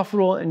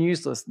unprofitable and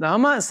useless. Now,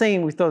 I'm not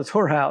saying we throw the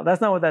Torah out. That's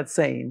not what that's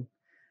saying.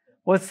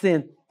 What's the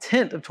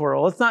intent of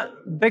Torah? Let's not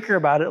bicker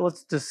about it.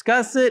 Let's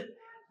discuss it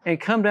and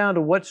come down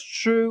to what's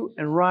true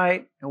and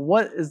right and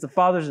what is the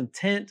Father's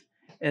intent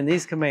in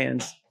these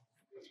commands.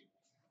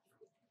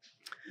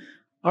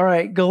 All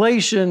right,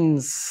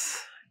 Galatians,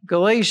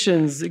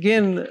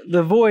 again,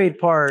 the void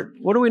part.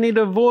 What do we need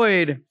to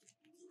avoid?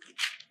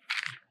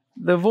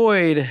 The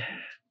void.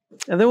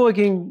 And then we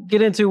can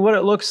get into what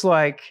it looks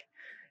like.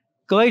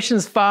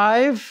 Galatians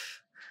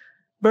 5,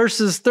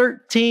 verses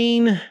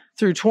 13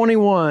 through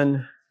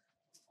 21.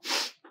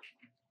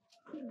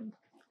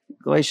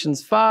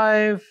 Galatians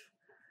 5,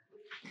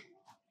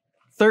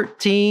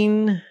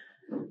 13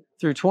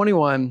 through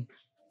 21.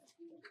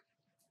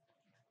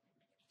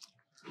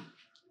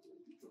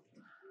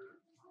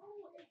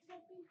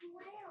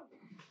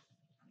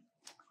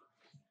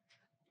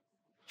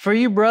 For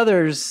you,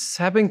 brothers,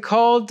 have been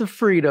called to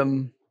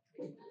freedom.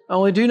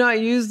 Only do not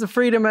use the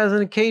freedom as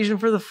an occasion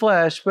for the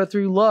flesh, but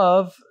through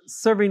love,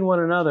 serving one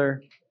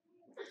another.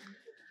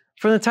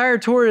 For the entire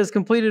Torah is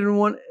completed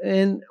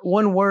in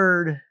one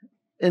word,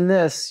 in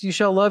this: you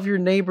shall love your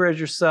neighbor as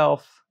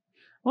yourself.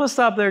 I want to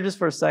stop there just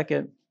for a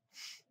second.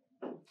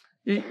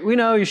 We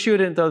know Yeshua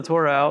didn't throw the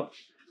Torah out.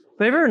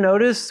 But have you ever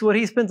noticed what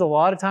he spends a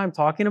lot of time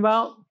talking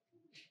about?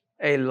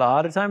 A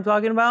lot of time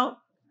talking about?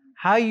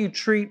 How you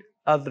treat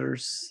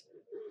others.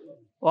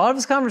 A lot of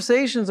his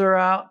conversations are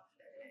out,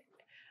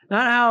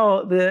 not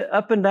how the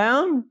up and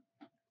down,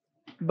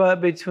 but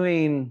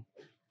between.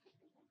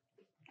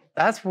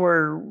 That's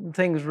where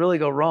things really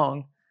go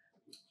wrong.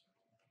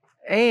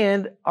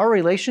 And our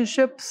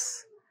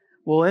relationships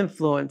will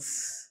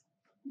influence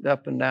the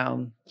up and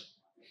down.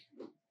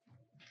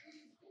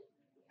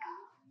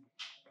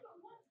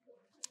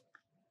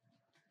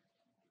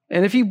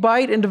 And if you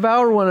bite and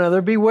devour one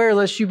another, beware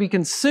lest you be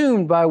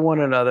consumed by one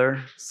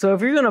another. So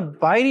if you're going to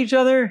bite each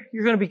other,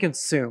 you're going to be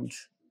consumed.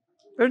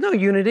 There's no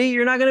unity.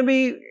 You're going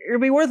to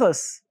be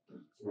worthless.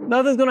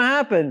 Nothing's going to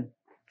happen.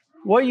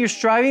 What you're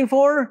striving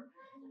for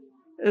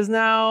is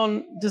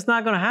now just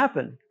not going to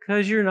happen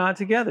because you're not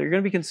together. You're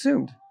going to be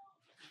consumed.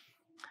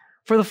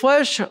 For the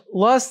flesh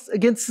lusts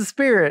against the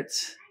spirit,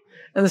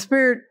 and the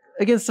spirit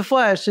against the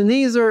flesh. And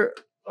these are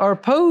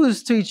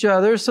opposed to each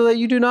other, so that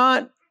you do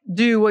not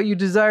do what you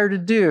desire to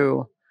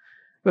do.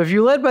 But if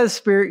you're led by the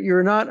Spirit, you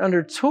are not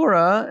under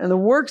Torah, and the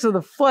works of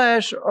the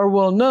flesh are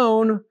well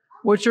known,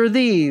 which are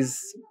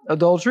these: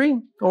 adultery,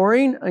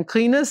 whoring,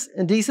 uncleanness,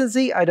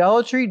 indecency,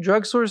 idolatry,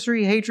 drug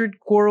sorcery, hatred,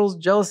 quarrels,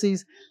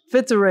 jealousies,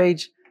 fits of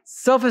rage,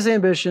 selfish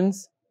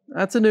ambitions.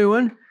 That's a new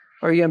one.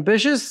 Are you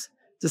ambitious?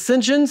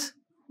 Dissensions.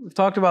 We've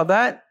talked about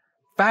that.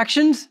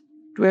 Factions.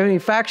 Do we have any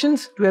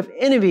factions? Do we have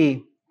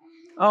envy?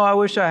 Oh, I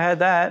wish I had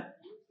that.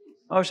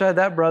 I wish I had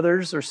that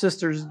brothers or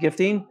sisters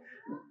gifting.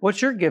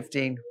 What's your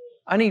gifting?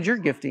 I need your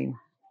gifting.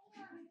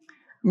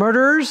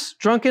 Murderers,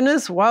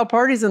 drunkenness, wild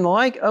parties, and the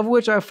like, of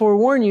which I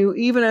forewarn you,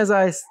 even as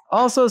I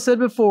also said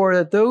before,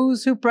 that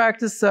those who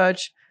practice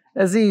such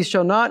as these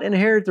shall not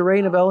inherit the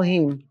reign of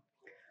Elohim.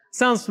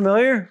 Sounds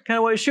familiar. Kind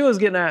of what Yeshua was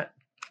getting at.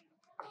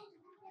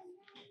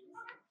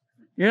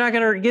 You're not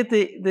going to get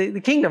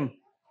the kingdom.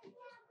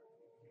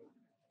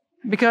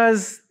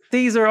 Because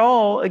these are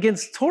all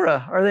against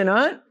Torah, are they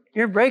not?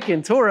 You're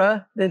breaking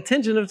Torah, the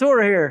intention of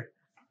Torah here.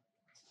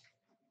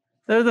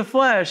 They're the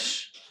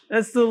flesh.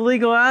 That's the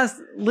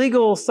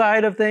legal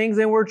side of things,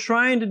 and we're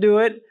trying to do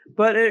it,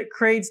 but it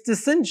creates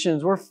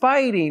dissensions. We're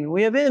fighting.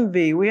 We have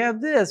envy. We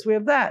have this. We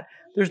have that.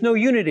 There's no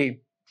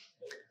unity.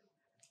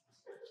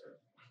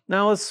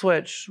 Now let's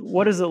switch.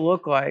 What does it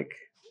look like?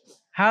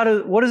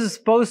 What is it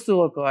supposed to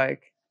look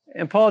like?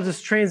 And Paul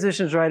just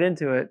transitions right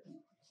into it.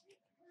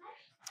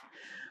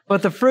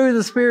 But the fruit of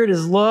the Spirit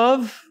is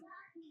love.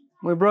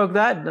 We broke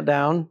that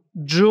down.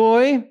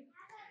 Joy,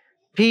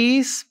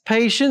 peace,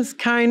 patience,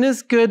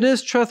 kindness,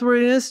 goodness,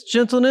 trustworthiness,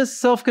 gentleness,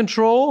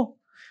 self-control.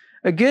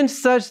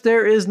 Against such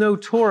there is no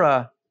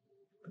Torah.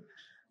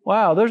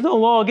 Wow, there's no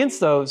law against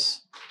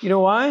those. You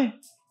know why?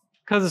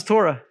 Because it's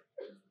Torah.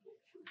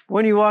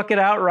 When you walk it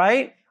out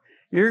right,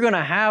 you're going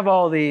to have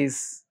all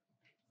these.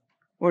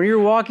 When you're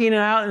walking it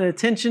out in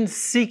attention,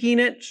 seeking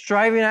it,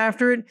 striving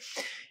after it,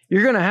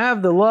 you're going to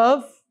have the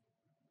love.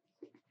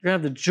 You're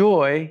going to have the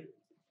joy.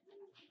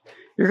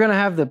 You're going to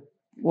have the,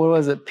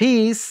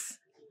 peace,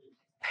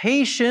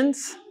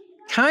 patience,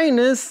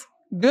 kindness,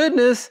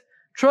 goodness,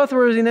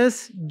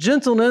 trustworthiness,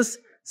 gentleness,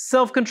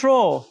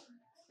 self-control.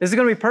 Is it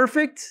going to be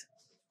perfect?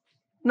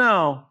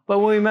 No. But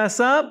when we mess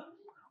up,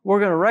 we're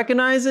going to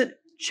recognize it,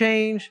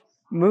 change,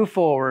 move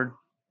forward.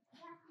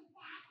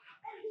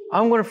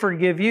 I'm going to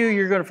forgive you.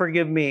 You're going to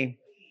forgive me.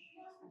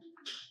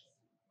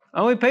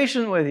 I'll be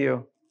patient with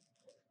you.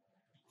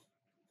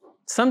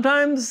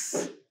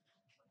 Sometimes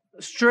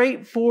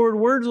straightforward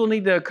words will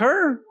need to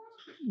occur,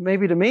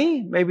 maybe to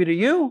me, maybe to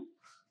you,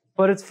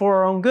 but it's for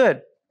our own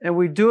good. And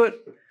we do it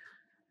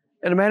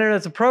in a manner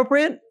that's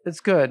appropriate,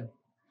 it's good.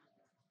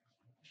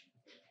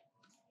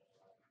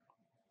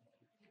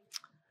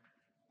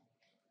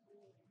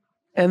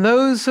 And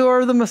those who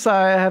are the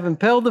Messiah have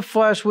impelled the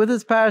flesh with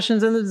its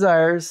passions and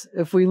desires.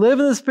 If we live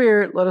in the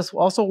Spirit, let us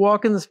also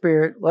walk in the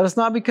Spirit. Let us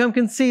not become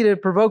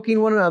conceited,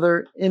 provoking one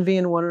another,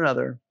 envying one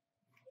another.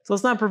 So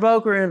let's not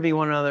provoke or envy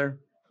one another.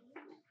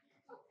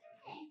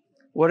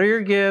 What are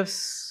your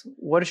gifts?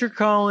 What is your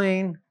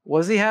calling? What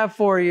does He have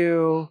for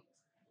you?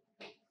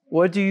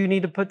 What do you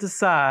need to put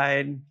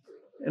aside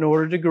in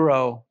order to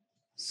grow?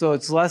 So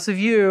it's less of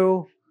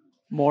you,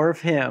 more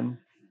of Him.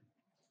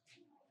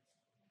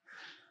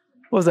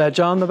 What was that,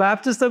 John the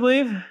Baptist, I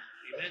believe? Amen.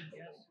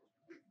 Yes.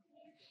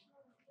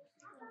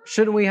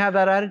 Shouldn't we have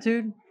that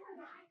attitude?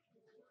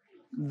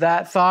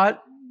 That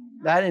thought?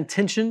 That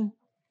intention?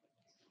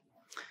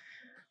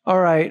 All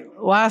right,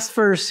 last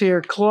verse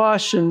here,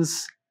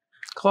 Colossians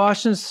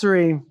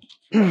 3.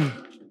 See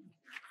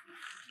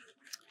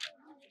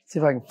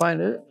if I can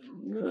find it.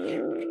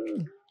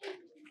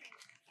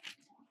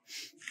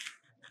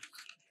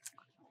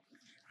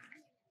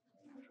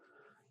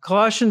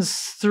 Colossians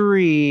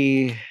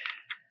 3.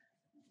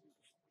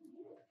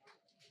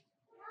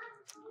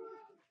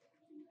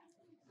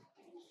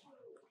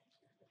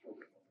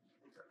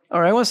 All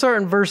right, I want to start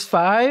in verse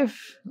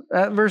 5.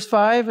 At verse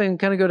 5 and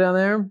kind of go down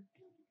there.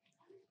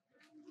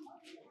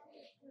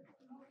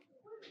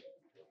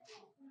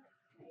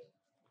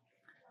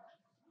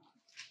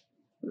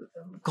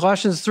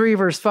 Colossians 3,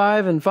 verse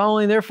 5 and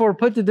following, therefore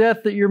put to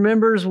death that your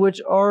members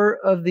which are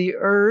of the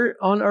earth,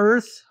 on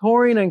earth,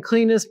 whoring,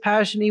 uncleanness,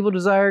 passion, evil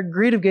desire,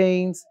 greed of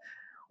gains,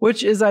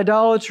 which is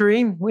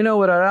idolatry. We know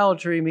what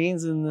idolatry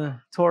means in the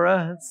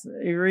Torah.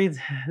 You read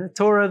the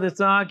Torah, the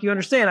Tanakh, you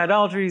understand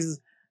idolatry is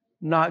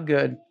not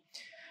good.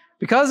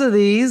 Because of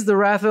these, the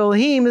wrath of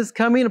Elohim is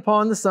coming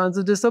upon the sons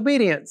of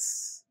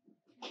disobedience.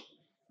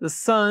 The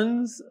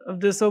sons of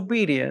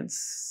disobedience.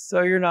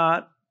 So you're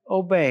not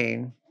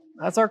obeying.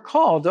 That's our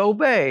call, to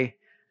obey.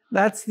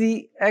 That's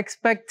the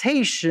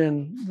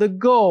expectation, the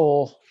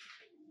goal.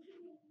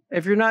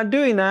 If you're not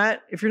doing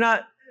that, if you're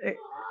not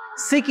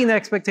seeking the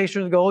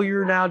expectation of the goal,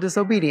 you're now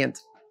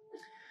disobedient.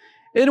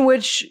 In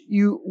which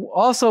you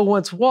also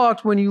once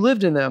walked when you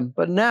lived in them,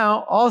 but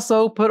now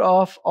also put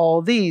off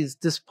all these: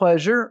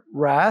 displeasure,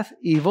 wrath,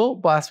 evil,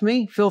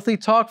 blasphemy, filthy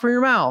talk from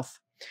your mouth.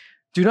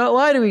 Do not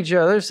lie to each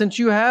other, since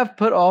you have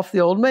put off the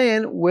old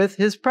man with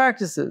his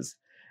practices,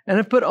 and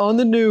have put on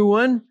the new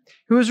one,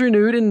 who is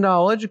renewed in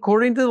knowledge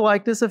according to the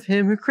likeness of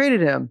him who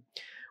created him.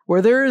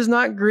 Where there is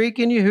not Greek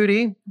and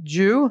Yehudi,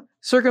 Jew,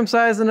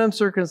 circumcised and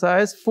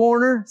uncircumcised,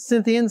 foreigner,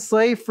 Scythian,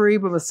 slave, free,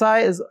 but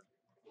Messiah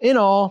is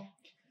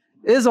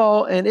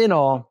all and in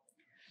all.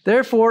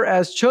 Therefore,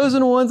 as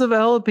chosen ones of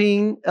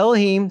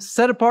Elohim,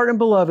 set apart and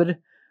beloved,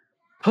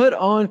 put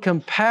on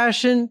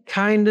compassion,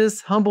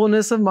 kindness,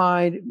 humbleness of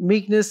mind,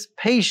 meekness,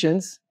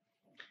 patience,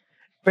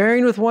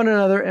 bearing with one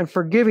another and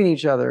forgiving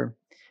each other.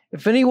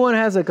 If anyone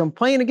has a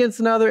complaint against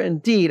another,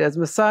 indeed, as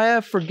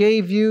Messiah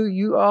forgave you,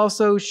 you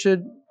also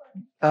should,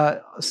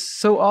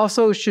 so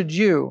also should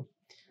you.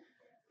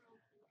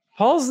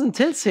 Paul's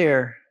intense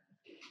here.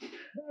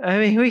 I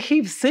mean, we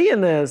keep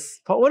seeing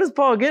this. What is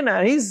Paul getting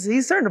at?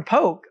 He's starting to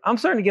poke. I'm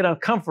starting to get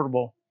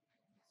uncomfortable.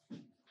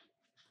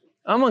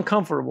 I'm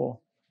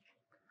uncomfortable.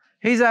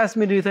 He's asked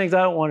me to do things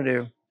I don't want to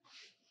do.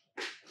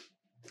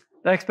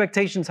 The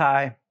expectation's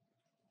high.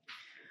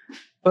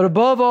 But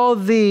above all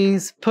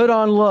these, put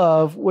on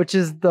love, which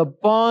is the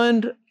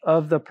bond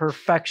of the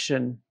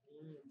perfection.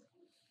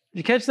 Did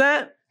you catch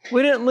that?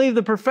 We didn't leave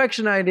the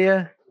perfection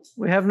idea.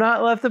 We have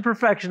not left the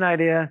perfection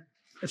idea.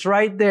 It's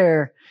right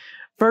there.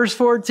 Verse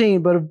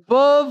 14, but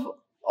above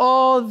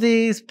all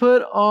these,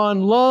 put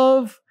on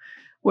love,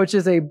 which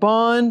is a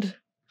bond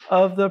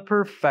of the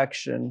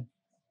perfection.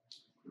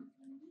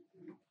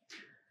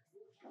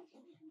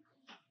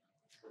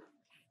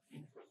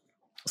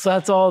 So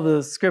that's all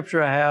the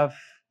scripture I have.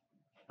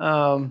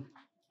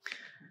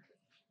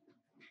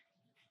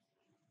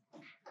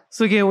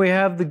 So again, we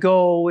have the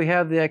goal, we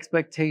have the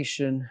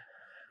expectation.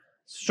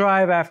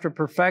 Strive after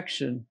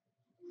perfection.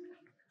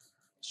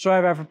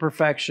 Strive after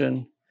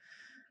perfection.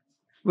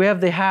 We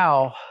have the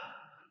how.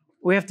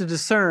 We have to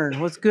discern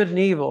what's good and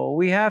evil.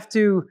 We have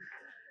to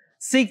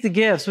seek the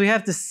gifts. We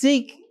have to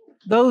seek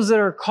those that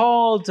are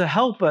called to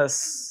help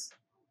us.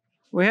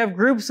 We have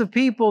groups of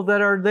people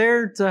that are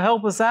there to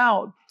help us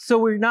out, so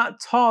we're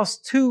not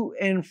tossed to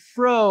and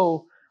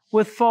fro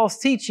with false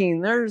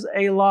teaching. There's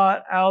a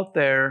lot out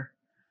there.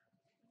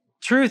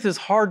 Truth is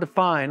hard to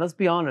find. Let's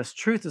be honest.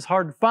 Truth is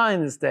hard to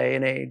find this day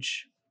and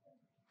age.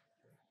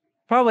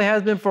 Probably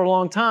has been for a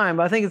long time,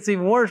 but I think it's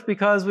even worse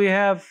because we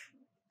have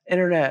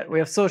internet. We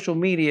have social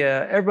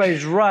media.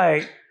 Everybody's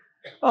right.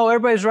 Oh,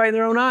 everybody's right in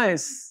their own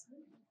eyes.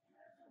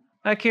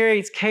 That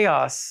creates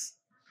chaos.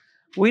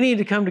 We need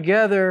to come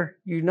together,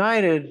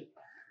 united.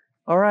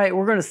 All right,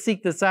 we're going to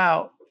seek this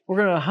out. We're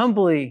going to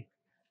humbly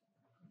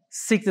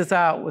seek this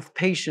out with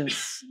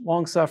patience,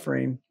 long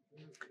suffering.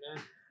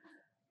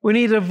 We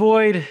need to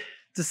avoid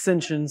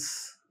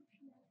dissensions.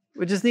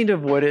 We just need to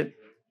avoid it.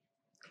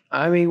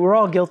 I mean, we're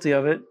all guilty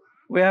of it.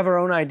 We have our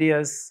own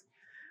ideas.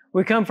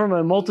 We come from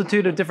a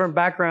multitude of different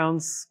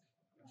backgrounds.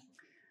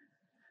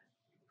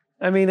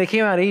 I mean, they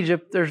came out of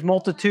Egypt. There's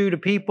multitude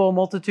of people,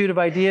 multitude of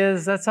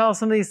ideas. That's how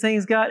some of these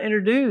things got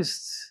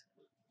introduced.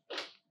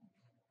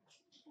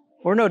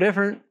 We're no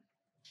different.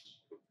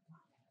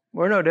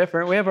 We're no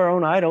different. We have our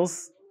own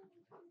idols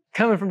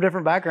coming from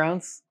different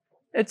backgrounds.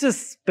 It's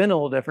just spin a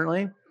little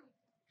differently.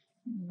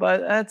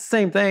 But that's the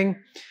same thing.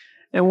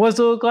 And what's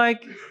it look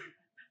like?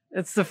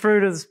 It's the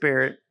fruit of the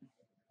Spirit.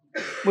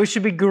 We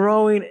should be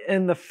growing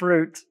in the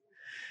fruit.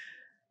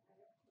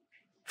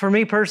 For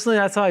me personally,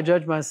 that's how I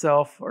judge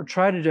myself, or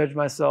try to judge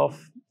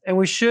myself. And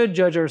we should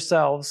judge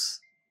ourselves.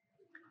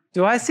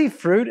 Do I see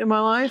fruit in my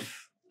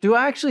life? Do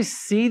I actually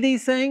see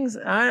these things?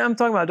 I'm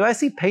talking about, do I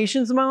see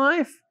patience in my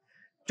life?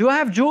 Do I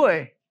have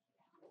joy?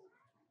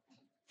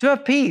 Do I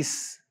have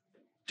peace?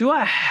 Do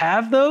I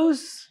have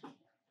those?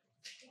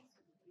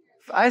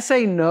 If I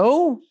say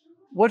no,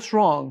 what's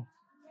wrong?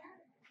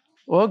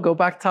 Well, go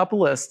back to top of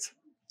the list.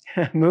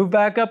 Move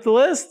back up the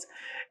list,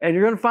 and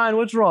you're going to find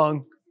what's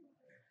wrong.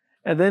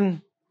 And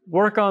then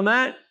work on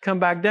that, come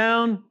back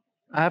down.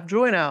 I have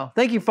joy now.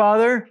 Thank you,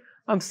 Father.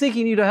 I'm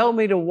seeking you to help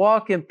me to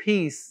walk in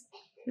peace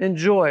and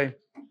joy.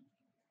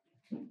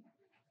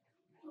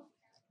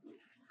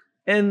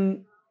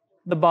 In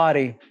the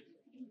body.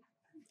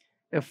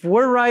 If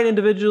we're right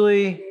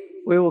individually,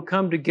 we will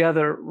come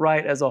together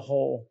right as a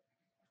whole.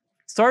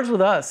 It starts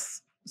with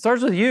us. It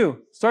starts with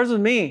you. It starts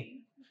with me.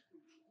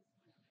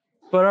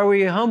 But are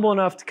we humble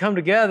enough to come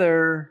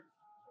together,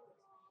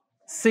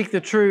 seek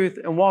the truth,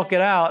 and walk it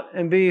out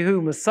and be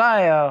who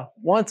Messiah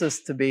wants us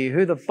to be,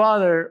 who the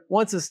Father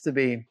wants us to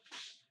be?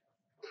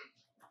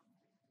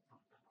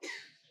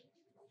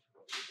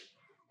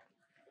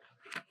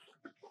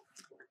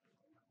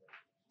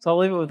 So I'll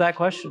leave it with that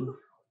question.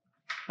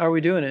 How are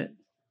we doing it?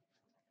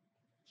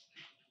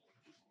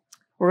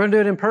 We're going to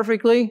do it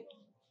imperfectly.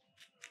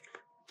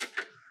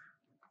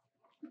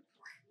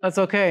 That's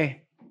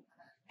okay.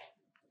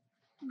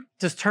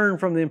 Just turn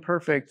from the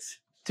imperfect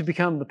to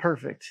become the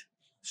perfect.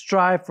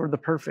 Strive for the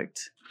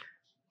perfect.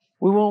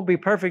 We won't be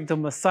perfect until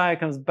Messiah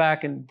comes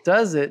back and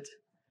does it.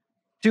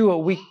 Do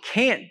what we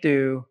can't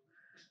do,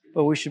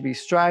 but we should be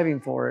striving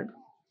for it.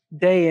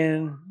 Day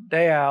in,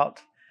 day out.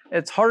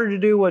 It's harder to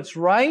do what's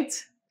right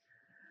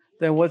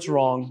than what's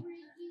wrong,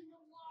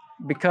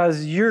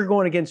 because you're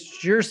going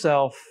against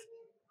yourself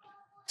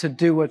to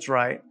do what's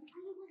right.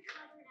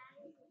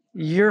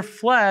 Your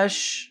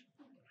flesh,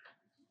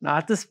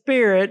 not the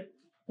Spirit,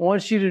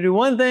 wants you to do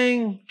one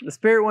thing. The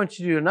Spirit wants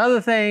you to do another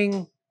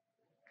thing.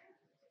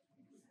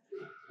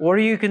 What are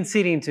you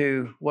conceding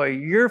to? What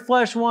your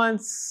flesh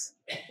wants,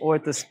 or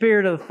what the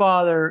Spirit of the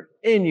Father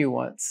in you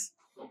wants?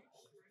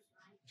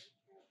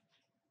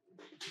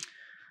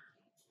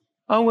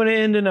 I'm going to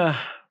end in a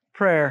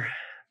prayer.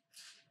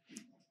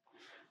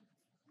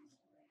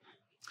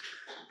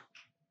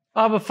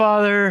 Abba,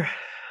 Father,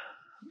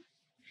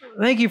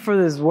 thank you for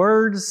these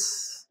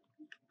words.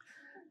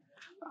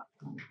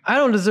 I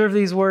don't deserve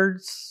these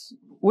words.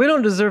 We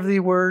don't deserve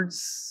these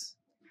words.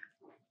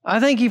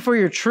 I thank you for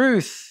your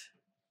truth.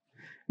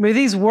 May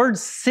these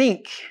words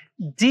sink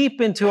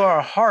deep into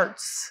our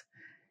hearts,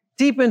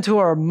 deep into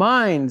our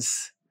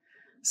minds,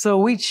 so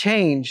we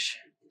change.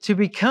 to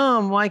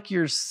become like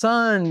your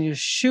son,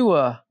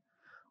 Yeshua,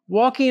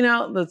 walking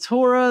out the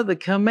Torah, the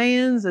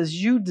commands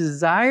as you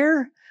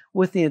desire,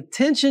 with the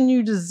intention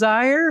you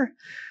desire,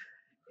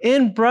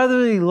 in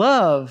brotherly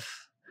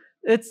love.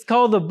 It's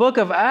called the book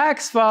of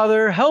Acts,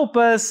 Father. Help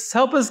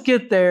us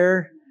get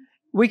there.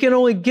 We can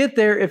only get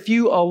there if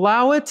you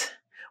allow it.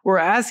 We're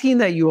asking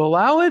that you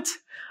allow it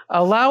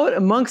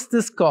amongst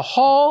this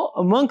Qahal,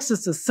 amongst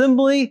this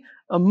assembly,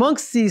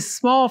 amongst these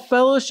small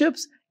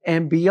fellowships,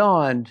 and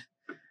beyond.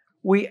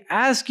 We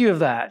ask you of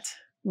that.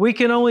 We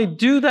can only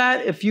do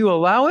that if you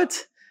allow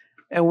it,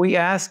 and we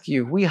ask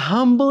you. We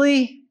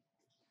humbly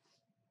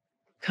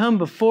come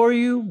before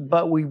you,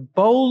 but we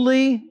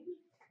boldly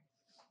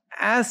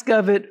ask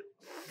of it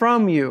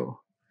from you.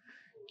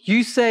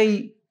 You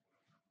say,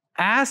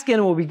 ask and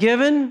it will be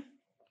given.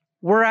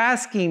 We're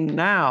asking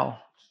now,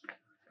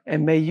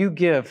 and may you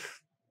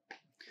give.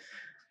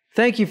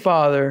 Thank you,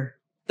 Father.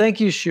 Thank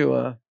you,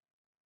 Yeshua.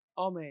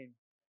 Amen.